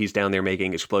 and he's down there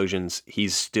making explosions.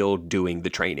 He's still doing the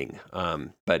training.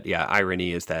 But yeah,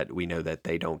 irony is that we know that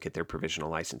they don't get their provisional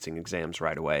licensing exams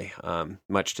right away,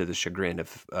 much to the chagrin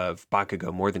of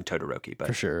Bakugo more than Todoroki. But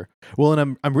for sure. Well,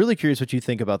 and I'm really curious what you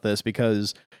think about this,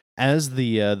 because as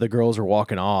the girls are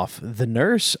walking off, the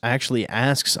nurse actually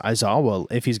asks Aizawa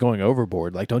if he's going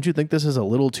overboard. Like, don't you think this is a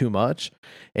little too much?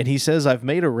 And he says, I've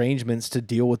made arrangements to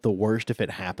deal with the worst if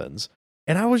it happens.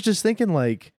 And I was just thinking,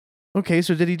 like, okay,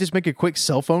 so did he just make a quick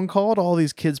cell phone call to all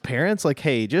these kids' parents? Like,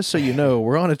 hey, just so you know,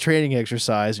 we're on a training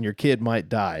exercise and your kid might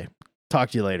die.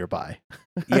 Talk to you later. Bye.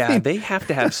 Yeah, they have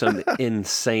to have some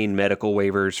insane medical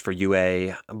waivers for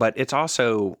UA, but it's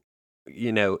also,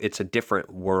 it's a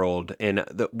different world. And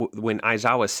when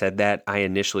Aizawa said that, I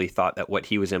initially thought that what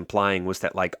he was implying was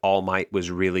that, like, All Might was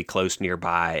really close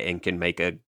nearby and can make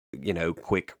a,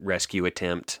 quick rescue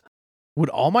attempt. Would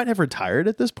All Might have retired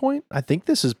at this point? I think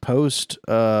this is post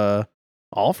All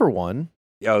for One.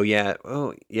 Oh, yeah.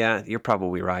 You're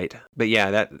probably right. But yeah,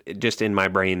 that just in my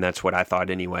brain, that's what I thought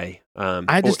anyway.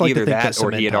 I just like either to think that or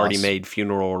he had already made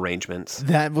funeral arrangements.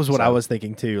 That was what I was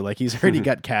thinking too. Like, he's already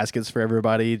got caskets for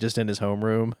everybody just in his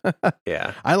homeroom.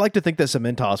 Yeah. I like to think that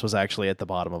Cementos was actually at the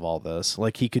bottom of all this.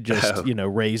 Like, he could just,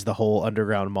 raise the whole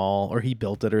underground mall, or he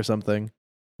built it or something.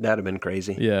 That'd have been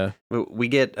crazy. Yeah. We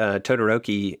get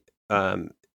Todoroki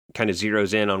kind of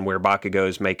zeroes in on where Bakugo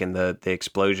is making the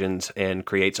explosions and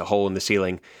creates a hole in the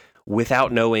ceiling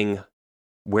without knowing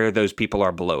where those people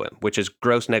are below him, which is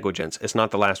gross negligence. It's not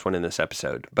the last one in this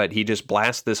episode, but he just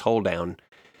blasts this hole down.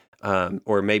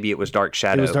 Or maybe it was Dark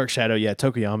Shadow. It was Dark Shadow, yeah.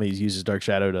 Tokoyami uses Dark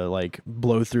Shadow to like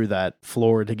blow through that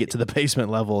floor to get to the basement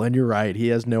level. And you're right, he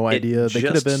has no idea. They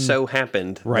could have been so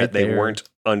happened right that they weren't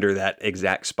under that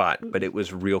exact spot, but it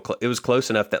was it was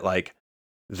close enough that like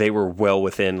they were well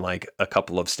within like a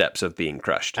couple of steps of being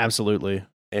crushed. Absolutely.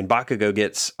 And Bakugo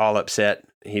gets all upset.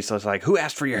 He's like, "Who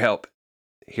asked for your help?"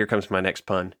 Here comes my next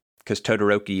pun, because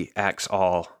Todoroki acts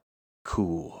all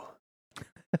cool.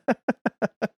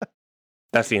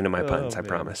 That's the end of my puns, I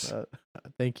promise.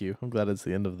 Thank you. I'm glad it's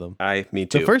the end of them. Me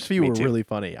too. The first few were really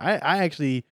funny. I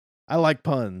like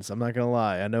puns. I'm not going to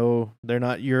lie. I know they're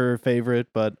not your favorite,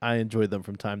 but I enjoyed them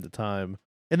from time to time.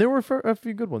 And there were a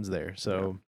few good ones there.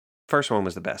 So First one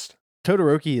was the best.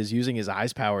 Todoroki is using his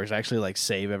ice powers to actually like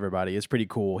save everybody. It's pretty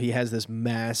cool. He has this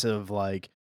massive like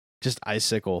just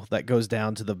icicle that goes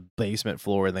down to the basement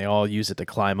floor, and they all use it to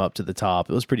climb up to the top.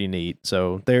 It was pretty neat.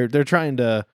 So they're trying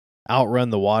to outrun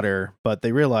the water, but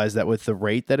they realize that with the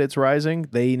rate that it's rising,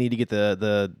 they need to get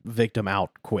the victim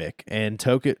out quick. And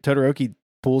Todoroki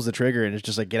pulls the trigger and it's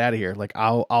just like, get out of here. Like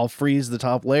I'll freeze the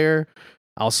top layer,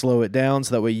 I'll slow it down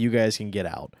so that way you guys can get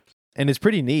out. And it's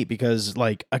pretty neat because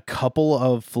like a couple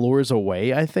of floors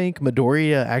away, I think,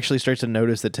 Midoriya actually starts to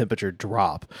notice the temperature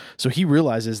drop. So he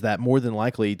realizes that more than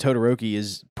likely Todoroki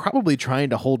is probably trying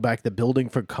to hold back the building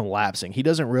from collapsing. He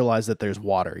doesn't realize that there's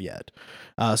water yet.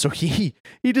 So he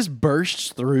just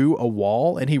bursts through a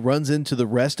wall and he runs into the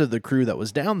rest of the crew that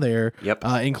was down there,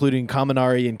 including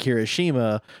Kaminari and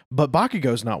Kirishima, but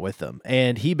Bakugo's not with them.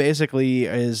 And he basically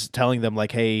is telling them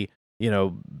like, hey, you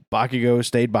know, Bakugo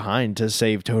stayed behind to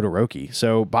save Todoroki.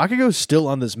 So Bakugo's still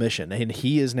on this mission, and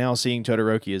he is now seeing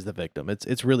Todoroki as the victim.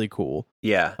 It's really cool.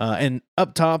 Yeah. And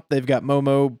up top, they've got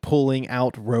Momo pulling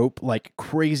out rope like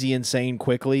crazy insane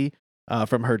quickly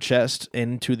from her chest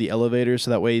into the elevator,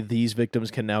 so that way these victims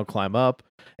can now climb up.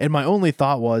 And my only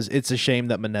thought was, it's a shame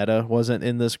that Mineta wasn't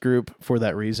in this group for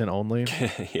that reason only.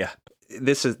 Yeah.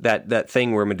 This is that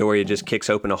thing where Midoriya just kicks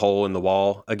open a hole in the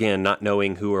wall, again, not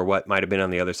knowing who or what might have been on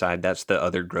the other side. That's the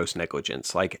other gross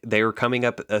negligence. Like, they were coming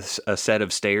up a set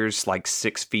of stairs like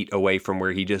 6 feet away from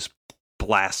where he just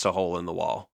blasts a hole in the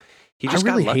wall. I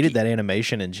really hated that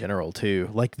animation in general, too.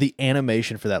 Like, the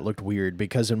animation for that looked weird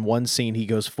because in one scene he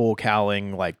goes full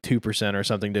cowling like 2% or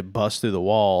something to bust through the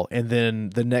wall, and then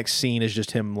the next scene is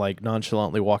just him like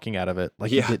nonchalantly walking out of it.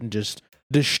 Like, he didn't just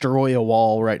destroy a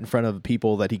wall right in front of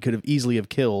people that he could have easily have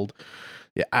killed.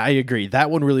 Yeah, I agree. That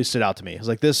one really stood out to me. I was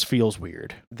like, this feels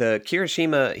weird. The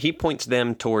Kirishima, he points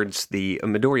them towards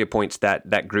Midoriya points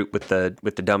that group with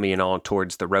the dummy and all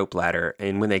towards the rope ladder.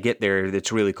 And when they get there,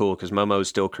 it's really cool because Momo's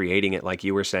still creating it, like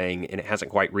you were saying, and it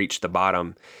hasn't quite reached the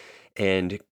bottom.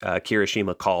 And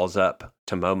Kirishima calls up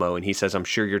to Momo and he says, "I'm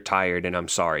sure you're tired and I'm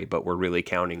sorry, but we're really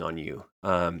counting on you."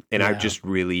 I just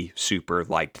really super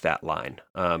liked that line.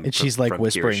 And she's like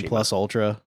whispering Kirishima. Plus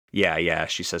ultra. Yeah,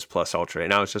 she says plus ultra.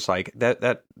 And I was just like,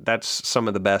 that's some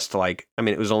of the best, like, I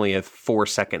mean, it was only a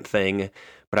 4-second thing,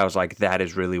 but I was like, that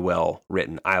is really well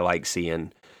written. I like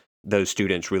seeing those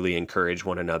students really encourage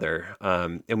one another.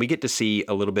 And we get to see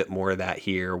a little bit more of that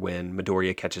here when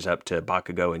Midoriya catches up to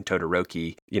Bakugo and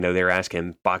Todoroki. You know, they're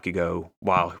asking Bakugo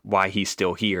why he's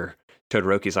still here.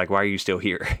 Todoroki's like, "Why are you still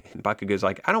here?" And Bakugo's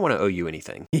like, "I don't want to owe you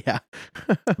anything." Yeah.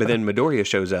 But then Midoriya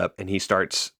shows up and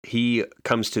he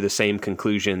comes to the same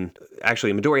conclusion.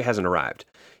 Actually, Midoriya hasn't arrived.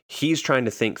 He's trying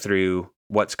to think through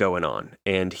what's going on,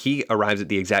 and he arrives at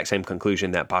the exact same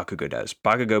conclusion that Bakugo does.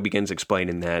 Bakugo begins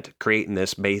explaining that creating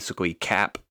this basically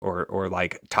cap or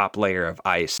like top layer of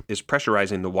ice is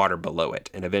pressurizing the water below it,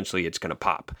 and eventually it's going to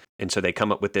pop. And so they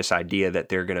come up with this idea that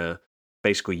they're going to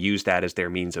basically use that as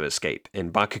their means of escape.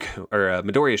 And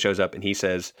Midoriya shows up and he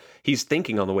says he's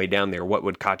thinking on the way down there, what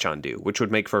would Kacchan do? Which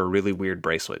would make for a really weird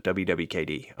bracelet,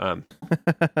 WWKD.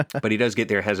 But he does get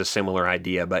there, has a similar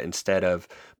idea, but instead of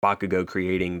Bakugo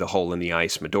creating the hole in the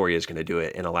ice, Midoriya is going to do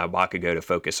it and allow Bakugo to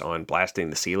focus on blasting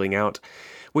the ceiling out,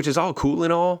 which is all cool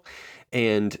and all.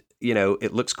 And, you know,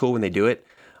 it looks cool when they do it,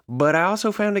 but I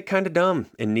also found it kind of dumb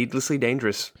and needlessly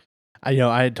dangerous.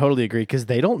 I totally agree because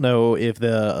they don't know if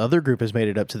the other group has made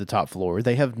it up to the top floor.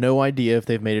 They have no idea if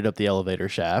they've made it up the elevator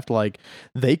shaft. Like,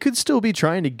 they could still be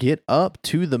trying to get up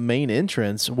to the main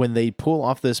entrance when they pull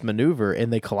off this maneuver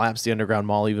and they collapse the underground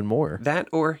mall even more. That,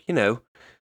 or, you know,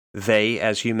 they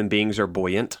as human beings are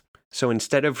buoyant. So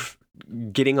instead of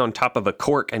getting on top of a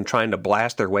cork and trying to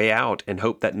blast their way out and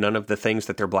hope that none of the things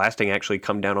that they're blasting actually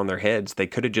come down on their heads. They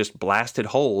could have just blasted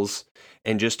holes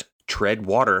and just tread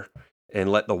water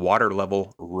and let the water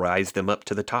level rise them up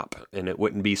to the top, and it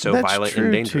wouldn't be so violent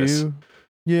and dangerous. Too.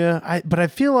 Yeah, but I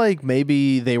feel like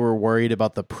maybe they were worried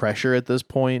about the pressure at this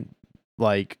point,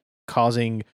 like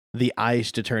causing the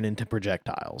ice to turn into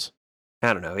projectiles.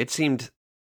 I don't know.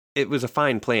 It was a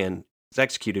fine plan. It's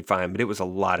executed fine, but it was a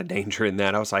lot of danger in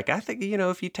that. I was like, I think,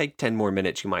 if you take 10 more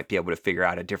minutes, you might be able to figure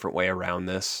out a different way around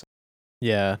this.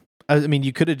 Yeah. I mean,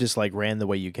 you could have just like ran the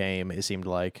way you came, it seemed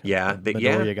like. Yeah.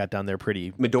 Midoriya got down there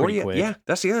pretty quick. Yeah,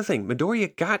 that's the other thing.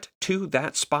 Midoriya got to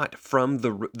that spot from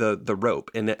the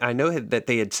rope. And I know that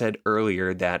they had said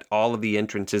earlier that all of the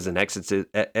entrances and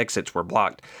exits were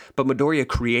blocked, but Midoriya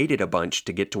created a bunch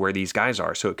to get to where these guys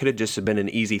are. So it could have just been an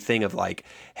easy thing of like,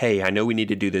 hey, I know we need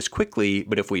to do this quickly,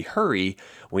 but if we hurry,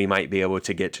 we might be able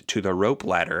to get to the rope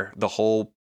ladder. The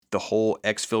whole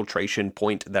exfiltration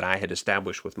point that I had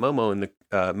established with Momo and the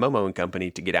Momo and company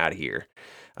to get out of here.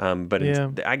 But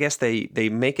I guess they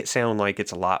make it sound like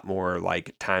it's a lot more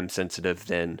like time sensitive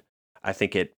than I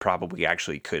think it probably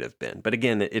actually could have been. But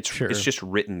again, it's just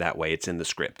written that way. It's in the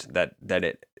script that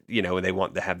it, they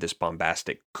want to have this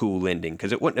bombastic, cool ending,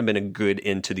 because it wouldn't have been a good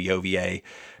end to the OVA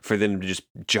for them to just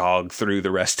jog through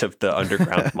the rest of the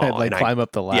underground mall. Like climb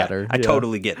up the ladder. I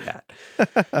totally get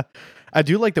that. I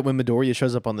do like that when Midoriya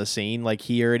shows up on the scene, like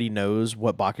he already knows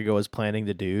what Bakugo is planning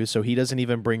to do, so he doesn't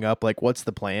even bring up like what's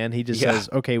the plan. He just says,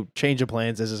 "Okay, change of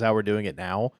plans. This is how we're doing it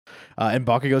now." And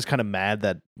Bakugo's kind of mad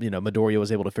that Midoriya was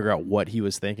able to figure out what he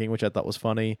was thinking, which I thought was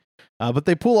funny. But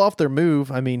they pull off their move.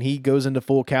 I mean, he goes into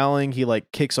full cowling. He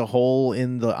like kicks a hole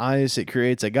in the ice. It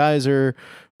creates a geyser.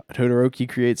 Todoroki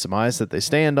creates some ice that they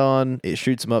stand on. It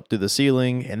shoots them up through the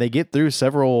ceiling, and they get through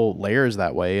several layers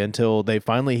that way until they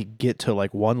finally get to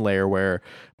like one layer where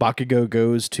Bakugo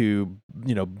goes to,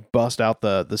 bust out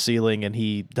the ceiling, and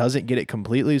he doesn't get it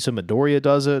completely. So Midoriya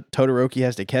does it. Todoroki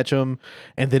has to catch him,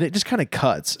 and then it just kind of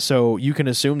cuts. So you can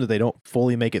assume that they don't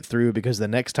fully make it through, because the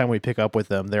next time we pick up with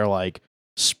them, they're like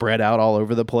spread out all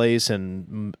over the place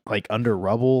and like under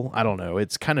rubble. I don't know.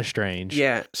 It's kind of strange.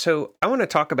 Yeah. So I want to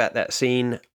talk about that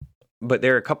scene, but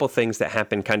there are a couple things that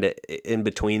happen kind of in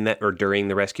between that or during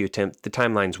the rescue attempt. The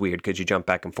timeline's weird because you jump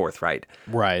back and forth, right?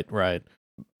 Right.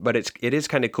 But it is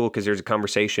kind of cool because there's a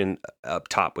conversation up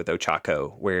top with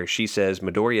Ochako where she says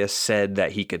Midoriya said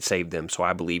that he could save them, so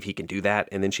I believe he can do that.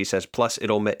 And then she says, plus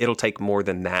it'll take more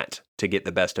than that to get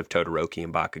the best of Todoroki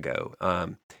and Bakugo.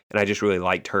 And I just really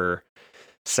liked her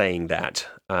saying that.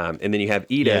 And then you have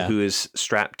Ida, who is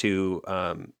strapped to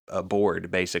a board,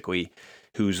 basically,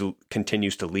 who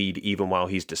continues to lead even while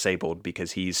he's disabled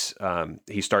because he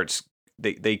starts.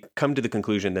 They come to the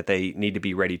conclusion that they need to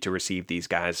be ready to receive these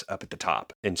guys up at the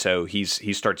top, and so he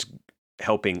starts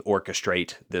helping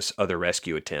orchestrate this other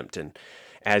rescue attempt. And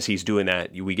as he's doing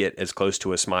that, we get as close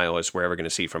to a smile as we're ever going to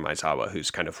see from Aizawa,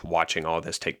 who's kind of watching all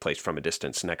this take place from a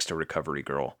distance next to Recovery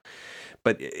Girl.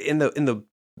 But in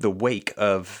the wake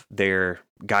of their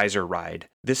geyser ride,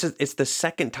 it's the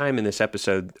second time in this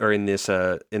episode or in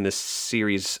this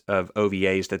series of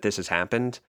OVAs that this has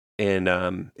happened.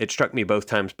 And it struck me both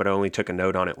times, but I only took a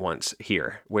note on it once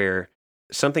here, where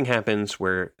something happens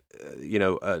where,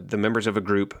 the members of a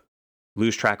group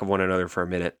lose track of one another for a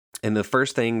minute. And the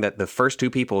first thing that the first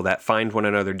two people that find one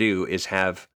another do is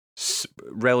have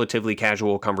relatively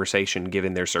casual conversation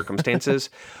given their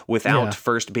circumstances without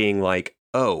first being like,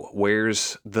 oh,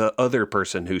 where's the other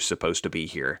person who's supposed to be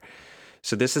here?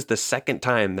 So this is the second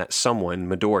time that someone,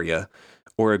 Midoriya,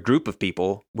 or a group of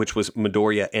people, which was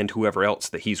Midoriya and whoever else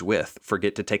that he's with,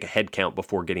 forget to take a head count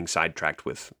before getting sidetracked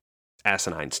with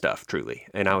asinine stuff, truly.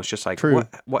 And I was just like,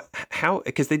 what, how?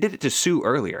 Because they did it to Sue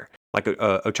earlier. Like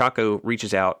Ochako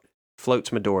reaches out, floats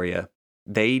Midoriya.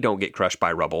 They don't get crushed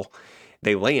by rubble.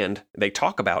 They land. They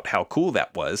talk about how cool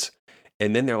that was.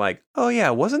 And then they're like, oh yeah,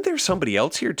 wasn't there somebody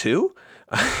else here too?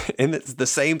 And it's the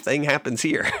same thing happens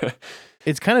here.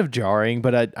 It's kind of jarring,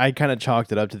 but I kind of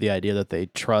chalked it up to the idea that they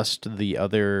trust the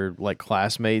other like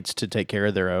classmates to take care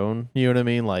of their own. You know what I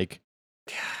mean? Like,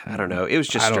 I don't know. It was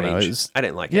just strange. I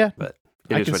didn't like it, but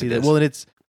I can see that. Well, and it's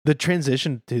the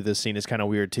transition to this scene is kind of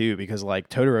weird too, because like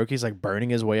Todoroki's like burning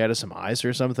his way out of some ice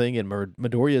or something, and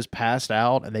Midoriya's passed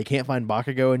out, and they can't find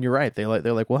Bakugo. And you're right, they're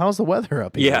like, well, how's the weather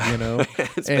up here? Yeah, you know.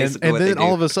 and then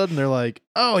all of a sudden they're like,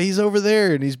 oh, he's over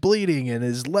there and he's bleeding and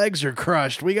his legs are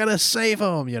crushed. We gotta save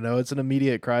him. You know, it's an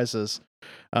immediate crisis.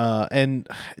 And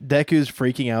Deku's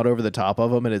freaking out over the top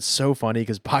of him, and it's so funny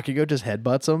because Bakugo just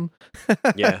headbutts him.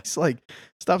 Yeah, he's like,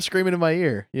 stop screaming in my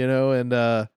ear, you know,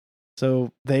 and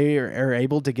So they are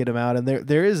able to get him out, and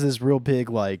there is this real big,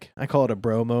 like, I call it a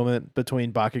bro moment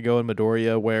between Bakugo and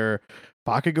Midoriya, where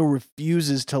Bakugo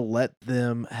refuses to let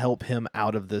them help him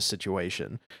out of this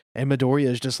situation. And Midoriya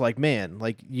is just like, man,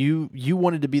 like, you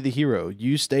wanted to be the hero.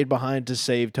 You stayed behind to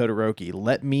save Todoroki.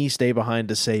 Let me stay behind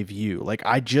to save you. Like,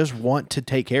 I just want to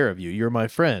take care of you. You're my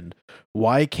friend.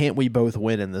 Why can't we both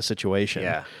win in this situation?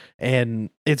 Yeah. And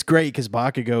it's great because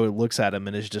Bakugo looks at him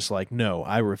and is just like, no,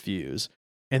 I refuse.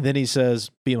 And then he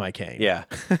says, be my Kane. Yeah.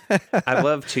 I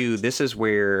love too, this is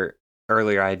where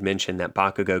earlier I had mentioned that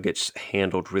Bakugo gets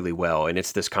handled really well. And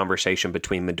it's this conversation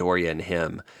between Midoriya and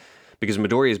him. Because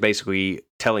Midoriya is basically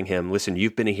telling him, listen,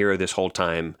 you've been a hero this whole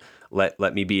time.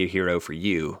 Let me be a hero for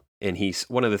you. And he's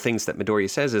one of the things that Midoriya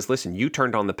says is, listen, you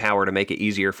turned on the power to make it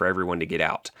easier for everyone to get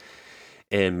out.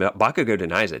 And Bakugo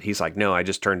denies it. He's like, no, I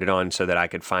just turned it on so that I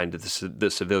could find the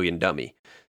civilian dummy.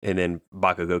 And then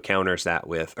Bakugo counters that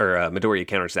with, or Midoriya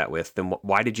counters that with, then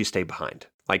why did you stay behind?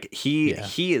 Like he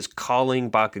is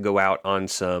calling Bakugo out on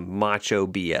some macho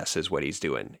BS is what he's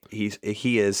doing.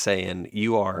 He is saying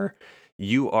you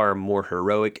are more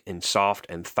heroic and soft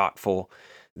and thoughtful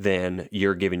than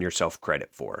you're giving yourself credit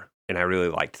for. And I really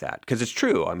liked that because it's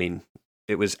true. I mean,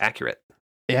 it was accurate.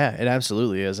 Yeah, it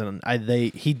absolutely is, and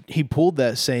he pulled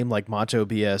that same like macho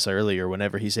BS earlier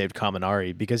whenever he saved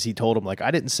Kaminari because he told him like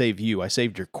I didn't save you, I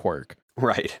saved your quirk.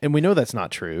 Right. And we know that's not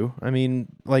true. I mean,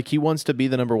 like he wants to be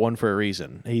the number one for a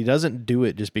reason. He doesn't do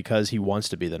it just because he wants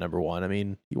to be the number one. I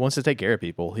mean, he wants to take care of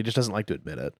people. He just doesn't like to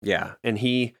admit it. Yeah, and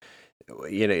he,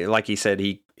 you know, like he said,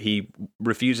 he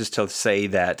refuses to say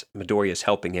that Midoriya is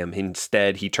helping him.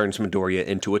 Instead, he turns Midoriya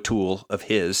into a tool of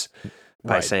his.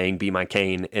 By saying, be my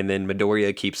Kane. And then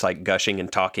Midoriya keeps like gushing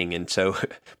and talking. And so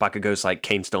Bakugo's like,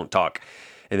 Kanes don't talk.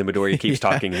 And then Midoriya keeps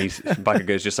talking. And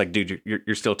Bakugo's just like, dude,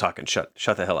 you're still talking. Shut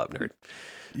the hell up, nerd.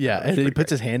 Yeah. And he puts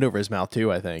his hand over his mouth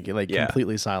too, I think. It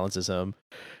completely silences him.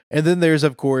 And then there's,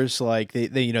 of course, like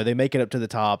they make it up to the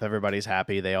top. Everybody's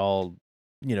happy. They all,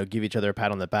 give each other a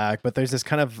pat on the back. But there's this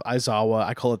kind of Aizawa,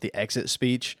 I call it the exit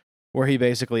speech, where he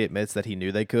basically admits that he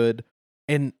knew they could.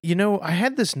 And, I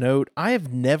had this note. I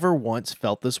have never once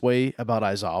felt this way about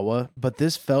Aizawa, but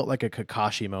this felt like a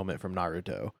Kakashi moment from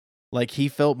Naruto. Like, he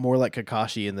felt more like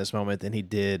Kakashi in this moment than he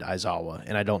did Aizawa,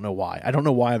 and I don't know why.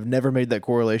 I've never made that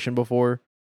correlation before,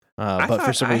 but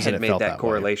for some reason it felt that way. I had made that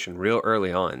correlation real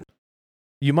early on.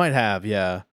 You might have,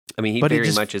 yeah. I mean, he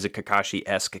very much is a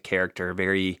Kakashi-esque character,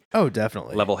 very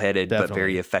definitely level-headed, but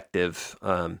very effective.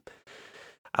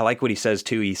 I like what he says,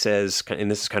 too. He says, and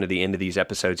this is kind of the end of these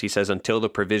episodes, he says, until the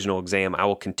provisional exam, I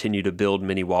will continue to build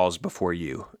many walls before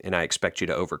you, and I expect you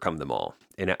to overcome them all.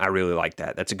 And I really like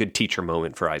that. That's a good teacher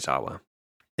moment for Aizawa.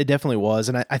 It definitely was.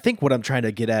 And I think what I'm trying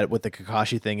to get at with the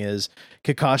Kakashi thing is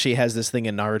Kakashi has this thing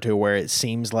in Naruto where it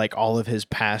seems like all of his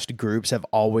past groups have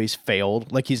always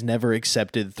failed. Like he's never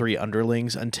accepted 3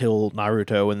 underlings until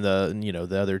Naruto and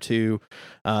the other 2.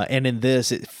 And in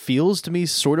this, it feels to me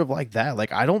sort of like that.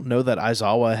 Like, I don't know that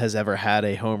Aizawa has ever had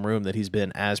a homeroom that he's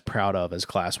been as proud of as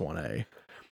Class 1A.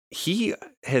 He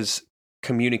has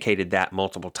communicated that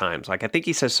multiple times. Like I think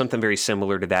he says something very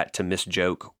similar to that to Miss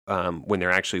Joke when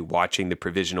they're actually watching the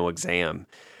provisional exam,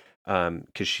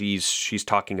 because she's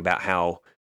talking about how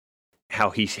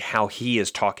he is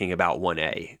talking about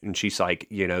 1A, and she's like,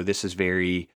 this is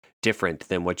very different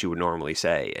than what you would normally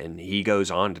say, and he goes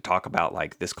on to talk about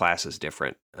like this class is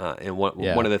different, and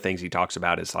one of the things he talks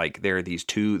about is like there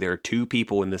are 2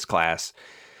 people in this class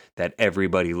that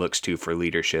everybody looks to for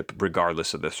leadership,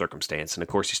 regardless of the circumstance. And of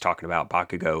course, he's talking about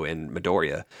Bakugo and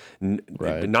Midoriya,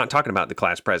 not talking about the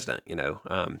class president,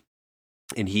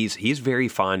 and he's very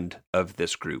fond of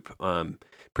this group,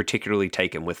 particularly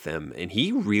taken with them. And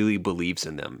he really believes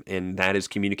in them. And that is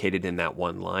communicated in that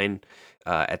one line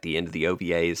at the end of the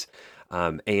OVAs.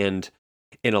 And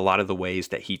in a lot of the ways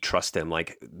that he trusts them,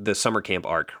 like the summer camp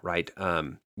arc, right?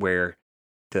 Where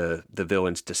the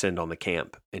villains descend on the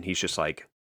camp and he's just like,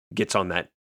 gets on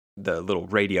the little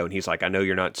radio and he's like, I know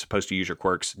you're not supposed to use your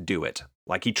quirks, do it.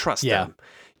 Like he trusts them.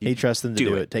 He trusts them to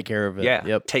do it. Take care of it. Yeah.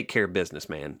 Yep. Take care of business,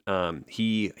 man.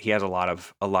 He has a lot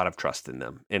of trust in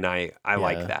them. And I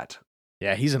like that.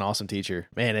 Yeah, he's an awesome teacher.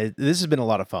 Man, this has been a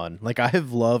lot of fun. Like, I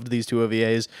have loved these 2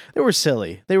 OVAs. They were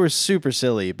silly. They were super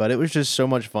silly, but it was just so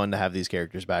much fun to have these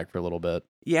characters back for a little bit.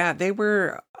 Yeah, they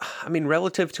were, I mean,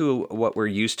 relative to what we're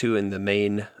used to in the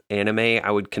main anime, I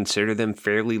would consider them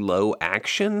fairly low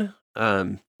action.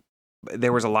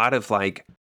 There was a lot of like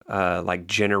like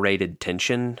generated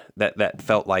tension that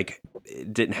felt like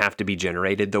it didn't have to be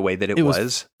generated the way that it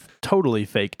was. Totally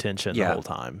fake tension the whole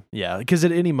time. Yeah, because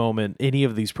at any moment, any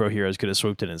of these pro heroes could have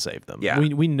swooped in and saved them. Yeah.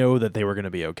 We know that they were going to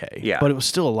be okay. Yeah. But it was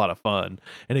still a lot of fun.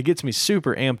 And it gets me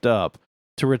super amped up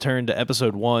to return to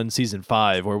episode 1, season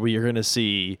 5, where we are going to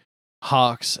see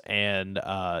Hawks and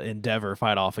Endeavor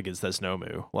fight off against this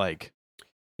Nomu. Like,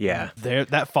 yeah,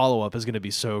 that follow-up is going to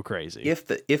be so crazy. If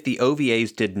the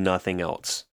OVAs did nothing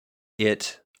else,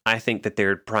 I think that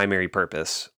their primary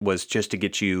purpose was just to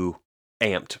get you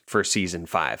amped for season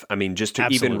 5. I mean, just to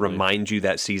even remind you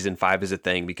that season 5 is a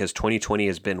thing, because 2020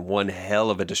 has been one hell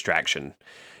of a distraction.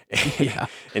 Yeah.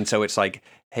 And so it's like,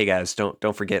 hey guys,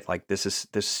 don't forget, like, this is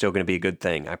still going to be a good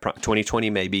thing.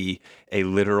 2020 may be a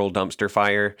literal dumpster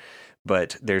fire,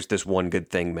 but there's this one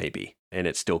good thing maybe, and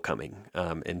it's still coming.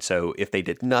 And so if they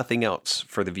did nothing else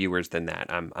for the viewers than that,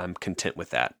 I'm content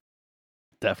with that.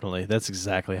 Definitely. That's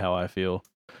exactly how I feel.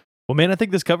 Well, man, I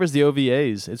think this covers the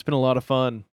OVAs. It's been a lot of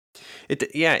fun.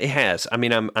 It has. I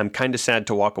mean, I'm kind of sad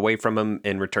to walk away from them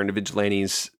and return to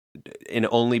Vigilantes, and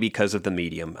only because of the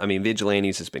medium. I mean,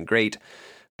 Vigilantes has been great,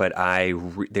 but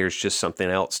there's just something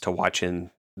else to watching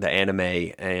the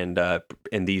anime and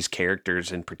these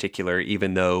characters in particular,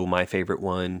 even though my favorite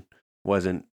one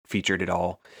wasn't featured at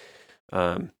all.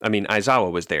 I mean,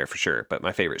 Aizawa was there for sure, but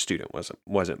my favorite student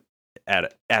wasn't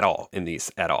at all in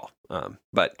these at all.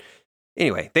 But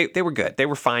anyway, they were good. They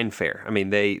were fine fare. I mean,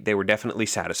 they were definitely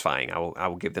satisfying. I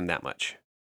will give them that much.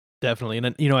 Definitely.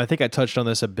 And, I think I touched on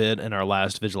this a bit in our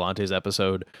last Vigilantes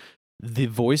episode. The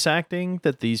voice acting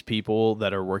that these people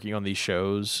that are working on these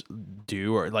shows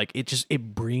do, or like,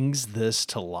 it brings this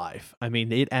to life. I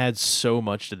mean, it adds so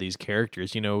much to these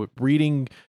characters. Reading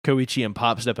Koichi and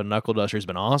Popstep and Knuckle Duster has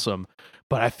been awesome,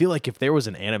 but I feel like if there was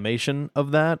an animation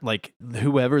of that, like,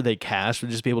 whoever they cast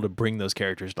would just be able to bring those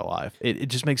characters to life. It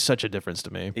just makes such a difference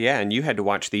to me. Yeah, and you had to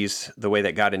watch these the way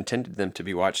that God intended them to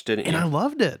be watched, didn't you? And I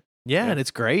loved it. Yeah, and it's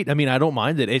great. I mean, I don't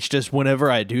mind it. It's just whenever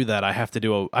I do that,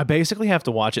 I basically have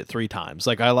to watch it 3 times.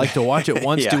 Like, I like to watch it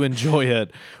once to enjoy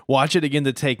it, watch it again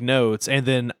to take notes, and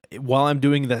then while I'm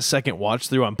doing that second watch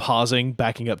through, I'm pausing,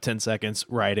 backing up 10 seconds,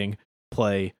 writing,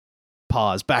 play,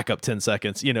 pause, back up 10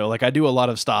 seconds. Like, I do a lot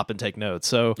of stop and take notes.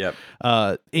 So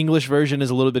English version is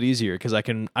a little bit easier because I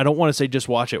don't want to say just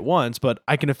watch it once, but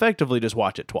I can effectively just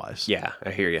watch it twice. Yeah,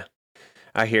 I hear you.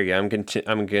 I'm going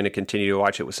to continue to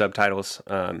watch it with subtitles.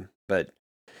 But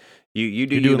you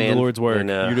do, you're doing man. The Lord's work. And,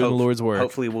 you're doing the Lord's work.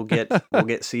 Hopefully we'll get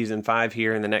season 5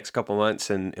 here in the next couple months,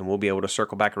 and we'll be able to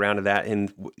circle back around to that.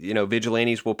 And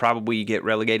Vigilantes will probably get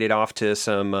relegated off to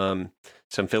some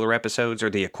filler episodes, or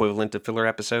the equivalent of filler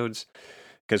episodes,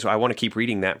 because I want to keep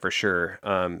reading that for sure.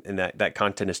 And that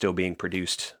content is still being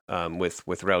produced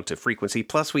with relative frequency.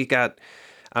 Plus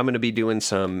I'm going to be doing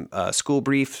some school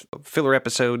brief filler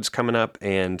episodes coming up,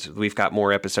 and we've got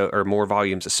more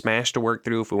volumes of Smash to work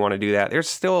through if we want to do that. There's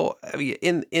still,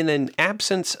 in an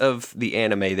absence of the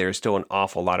anime, there's still an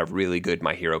awful lot of really good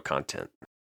My Hero content.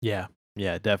 Yeah,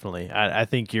 definitely. I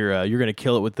think you're going to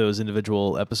kill it with those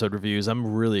individual episode reviews. I'm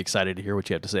really excited to hear what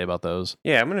you have to say about those.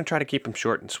 Yeah, I'm going to try to keep them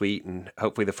short and sweet, and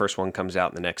hopefully the first one comes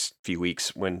out in the next few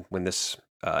weeks when this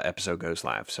episode goes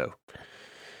live. So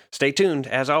stay tuned,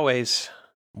 as always.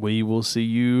 We will see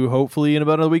you hopefully in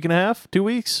about another week and a half, 2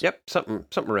 weeks. Yep, something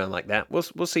around like that.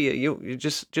 We'll see you. You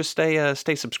just stay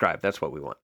subscribed. That's what we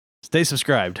want. Stay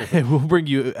subscribed. We'll bring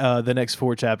you the next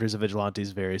 4 chapters of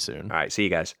Vigilantes very soon. All right, see you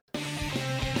guys.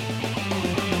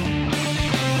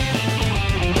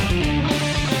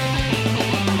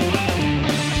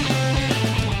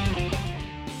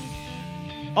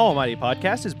 Almighty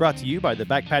Podcast is brought to you by the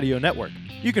Back Patio Network.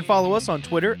 You can follow us on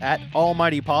Twitter at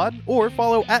AlmightyPod or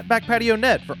follow at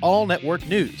BackPatioNet for all network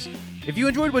news. If you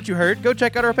enjoyed what you heard, go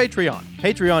check out our Patreon,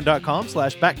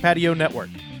 patreon.com/BackPatioNetwork.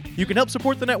 You can help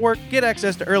support the network, get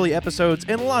access to early episodes,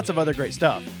 and lots of other great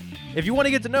stuff. If you want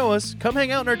to get to know us, come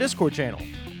hang out in our Discord channel.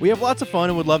 We have lots of fun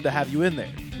and would love to have you in there.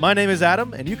 My name is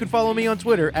Adam, and you can follow me on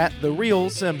Twitter at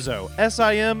TheRealSimzo,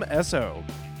 SIMSO.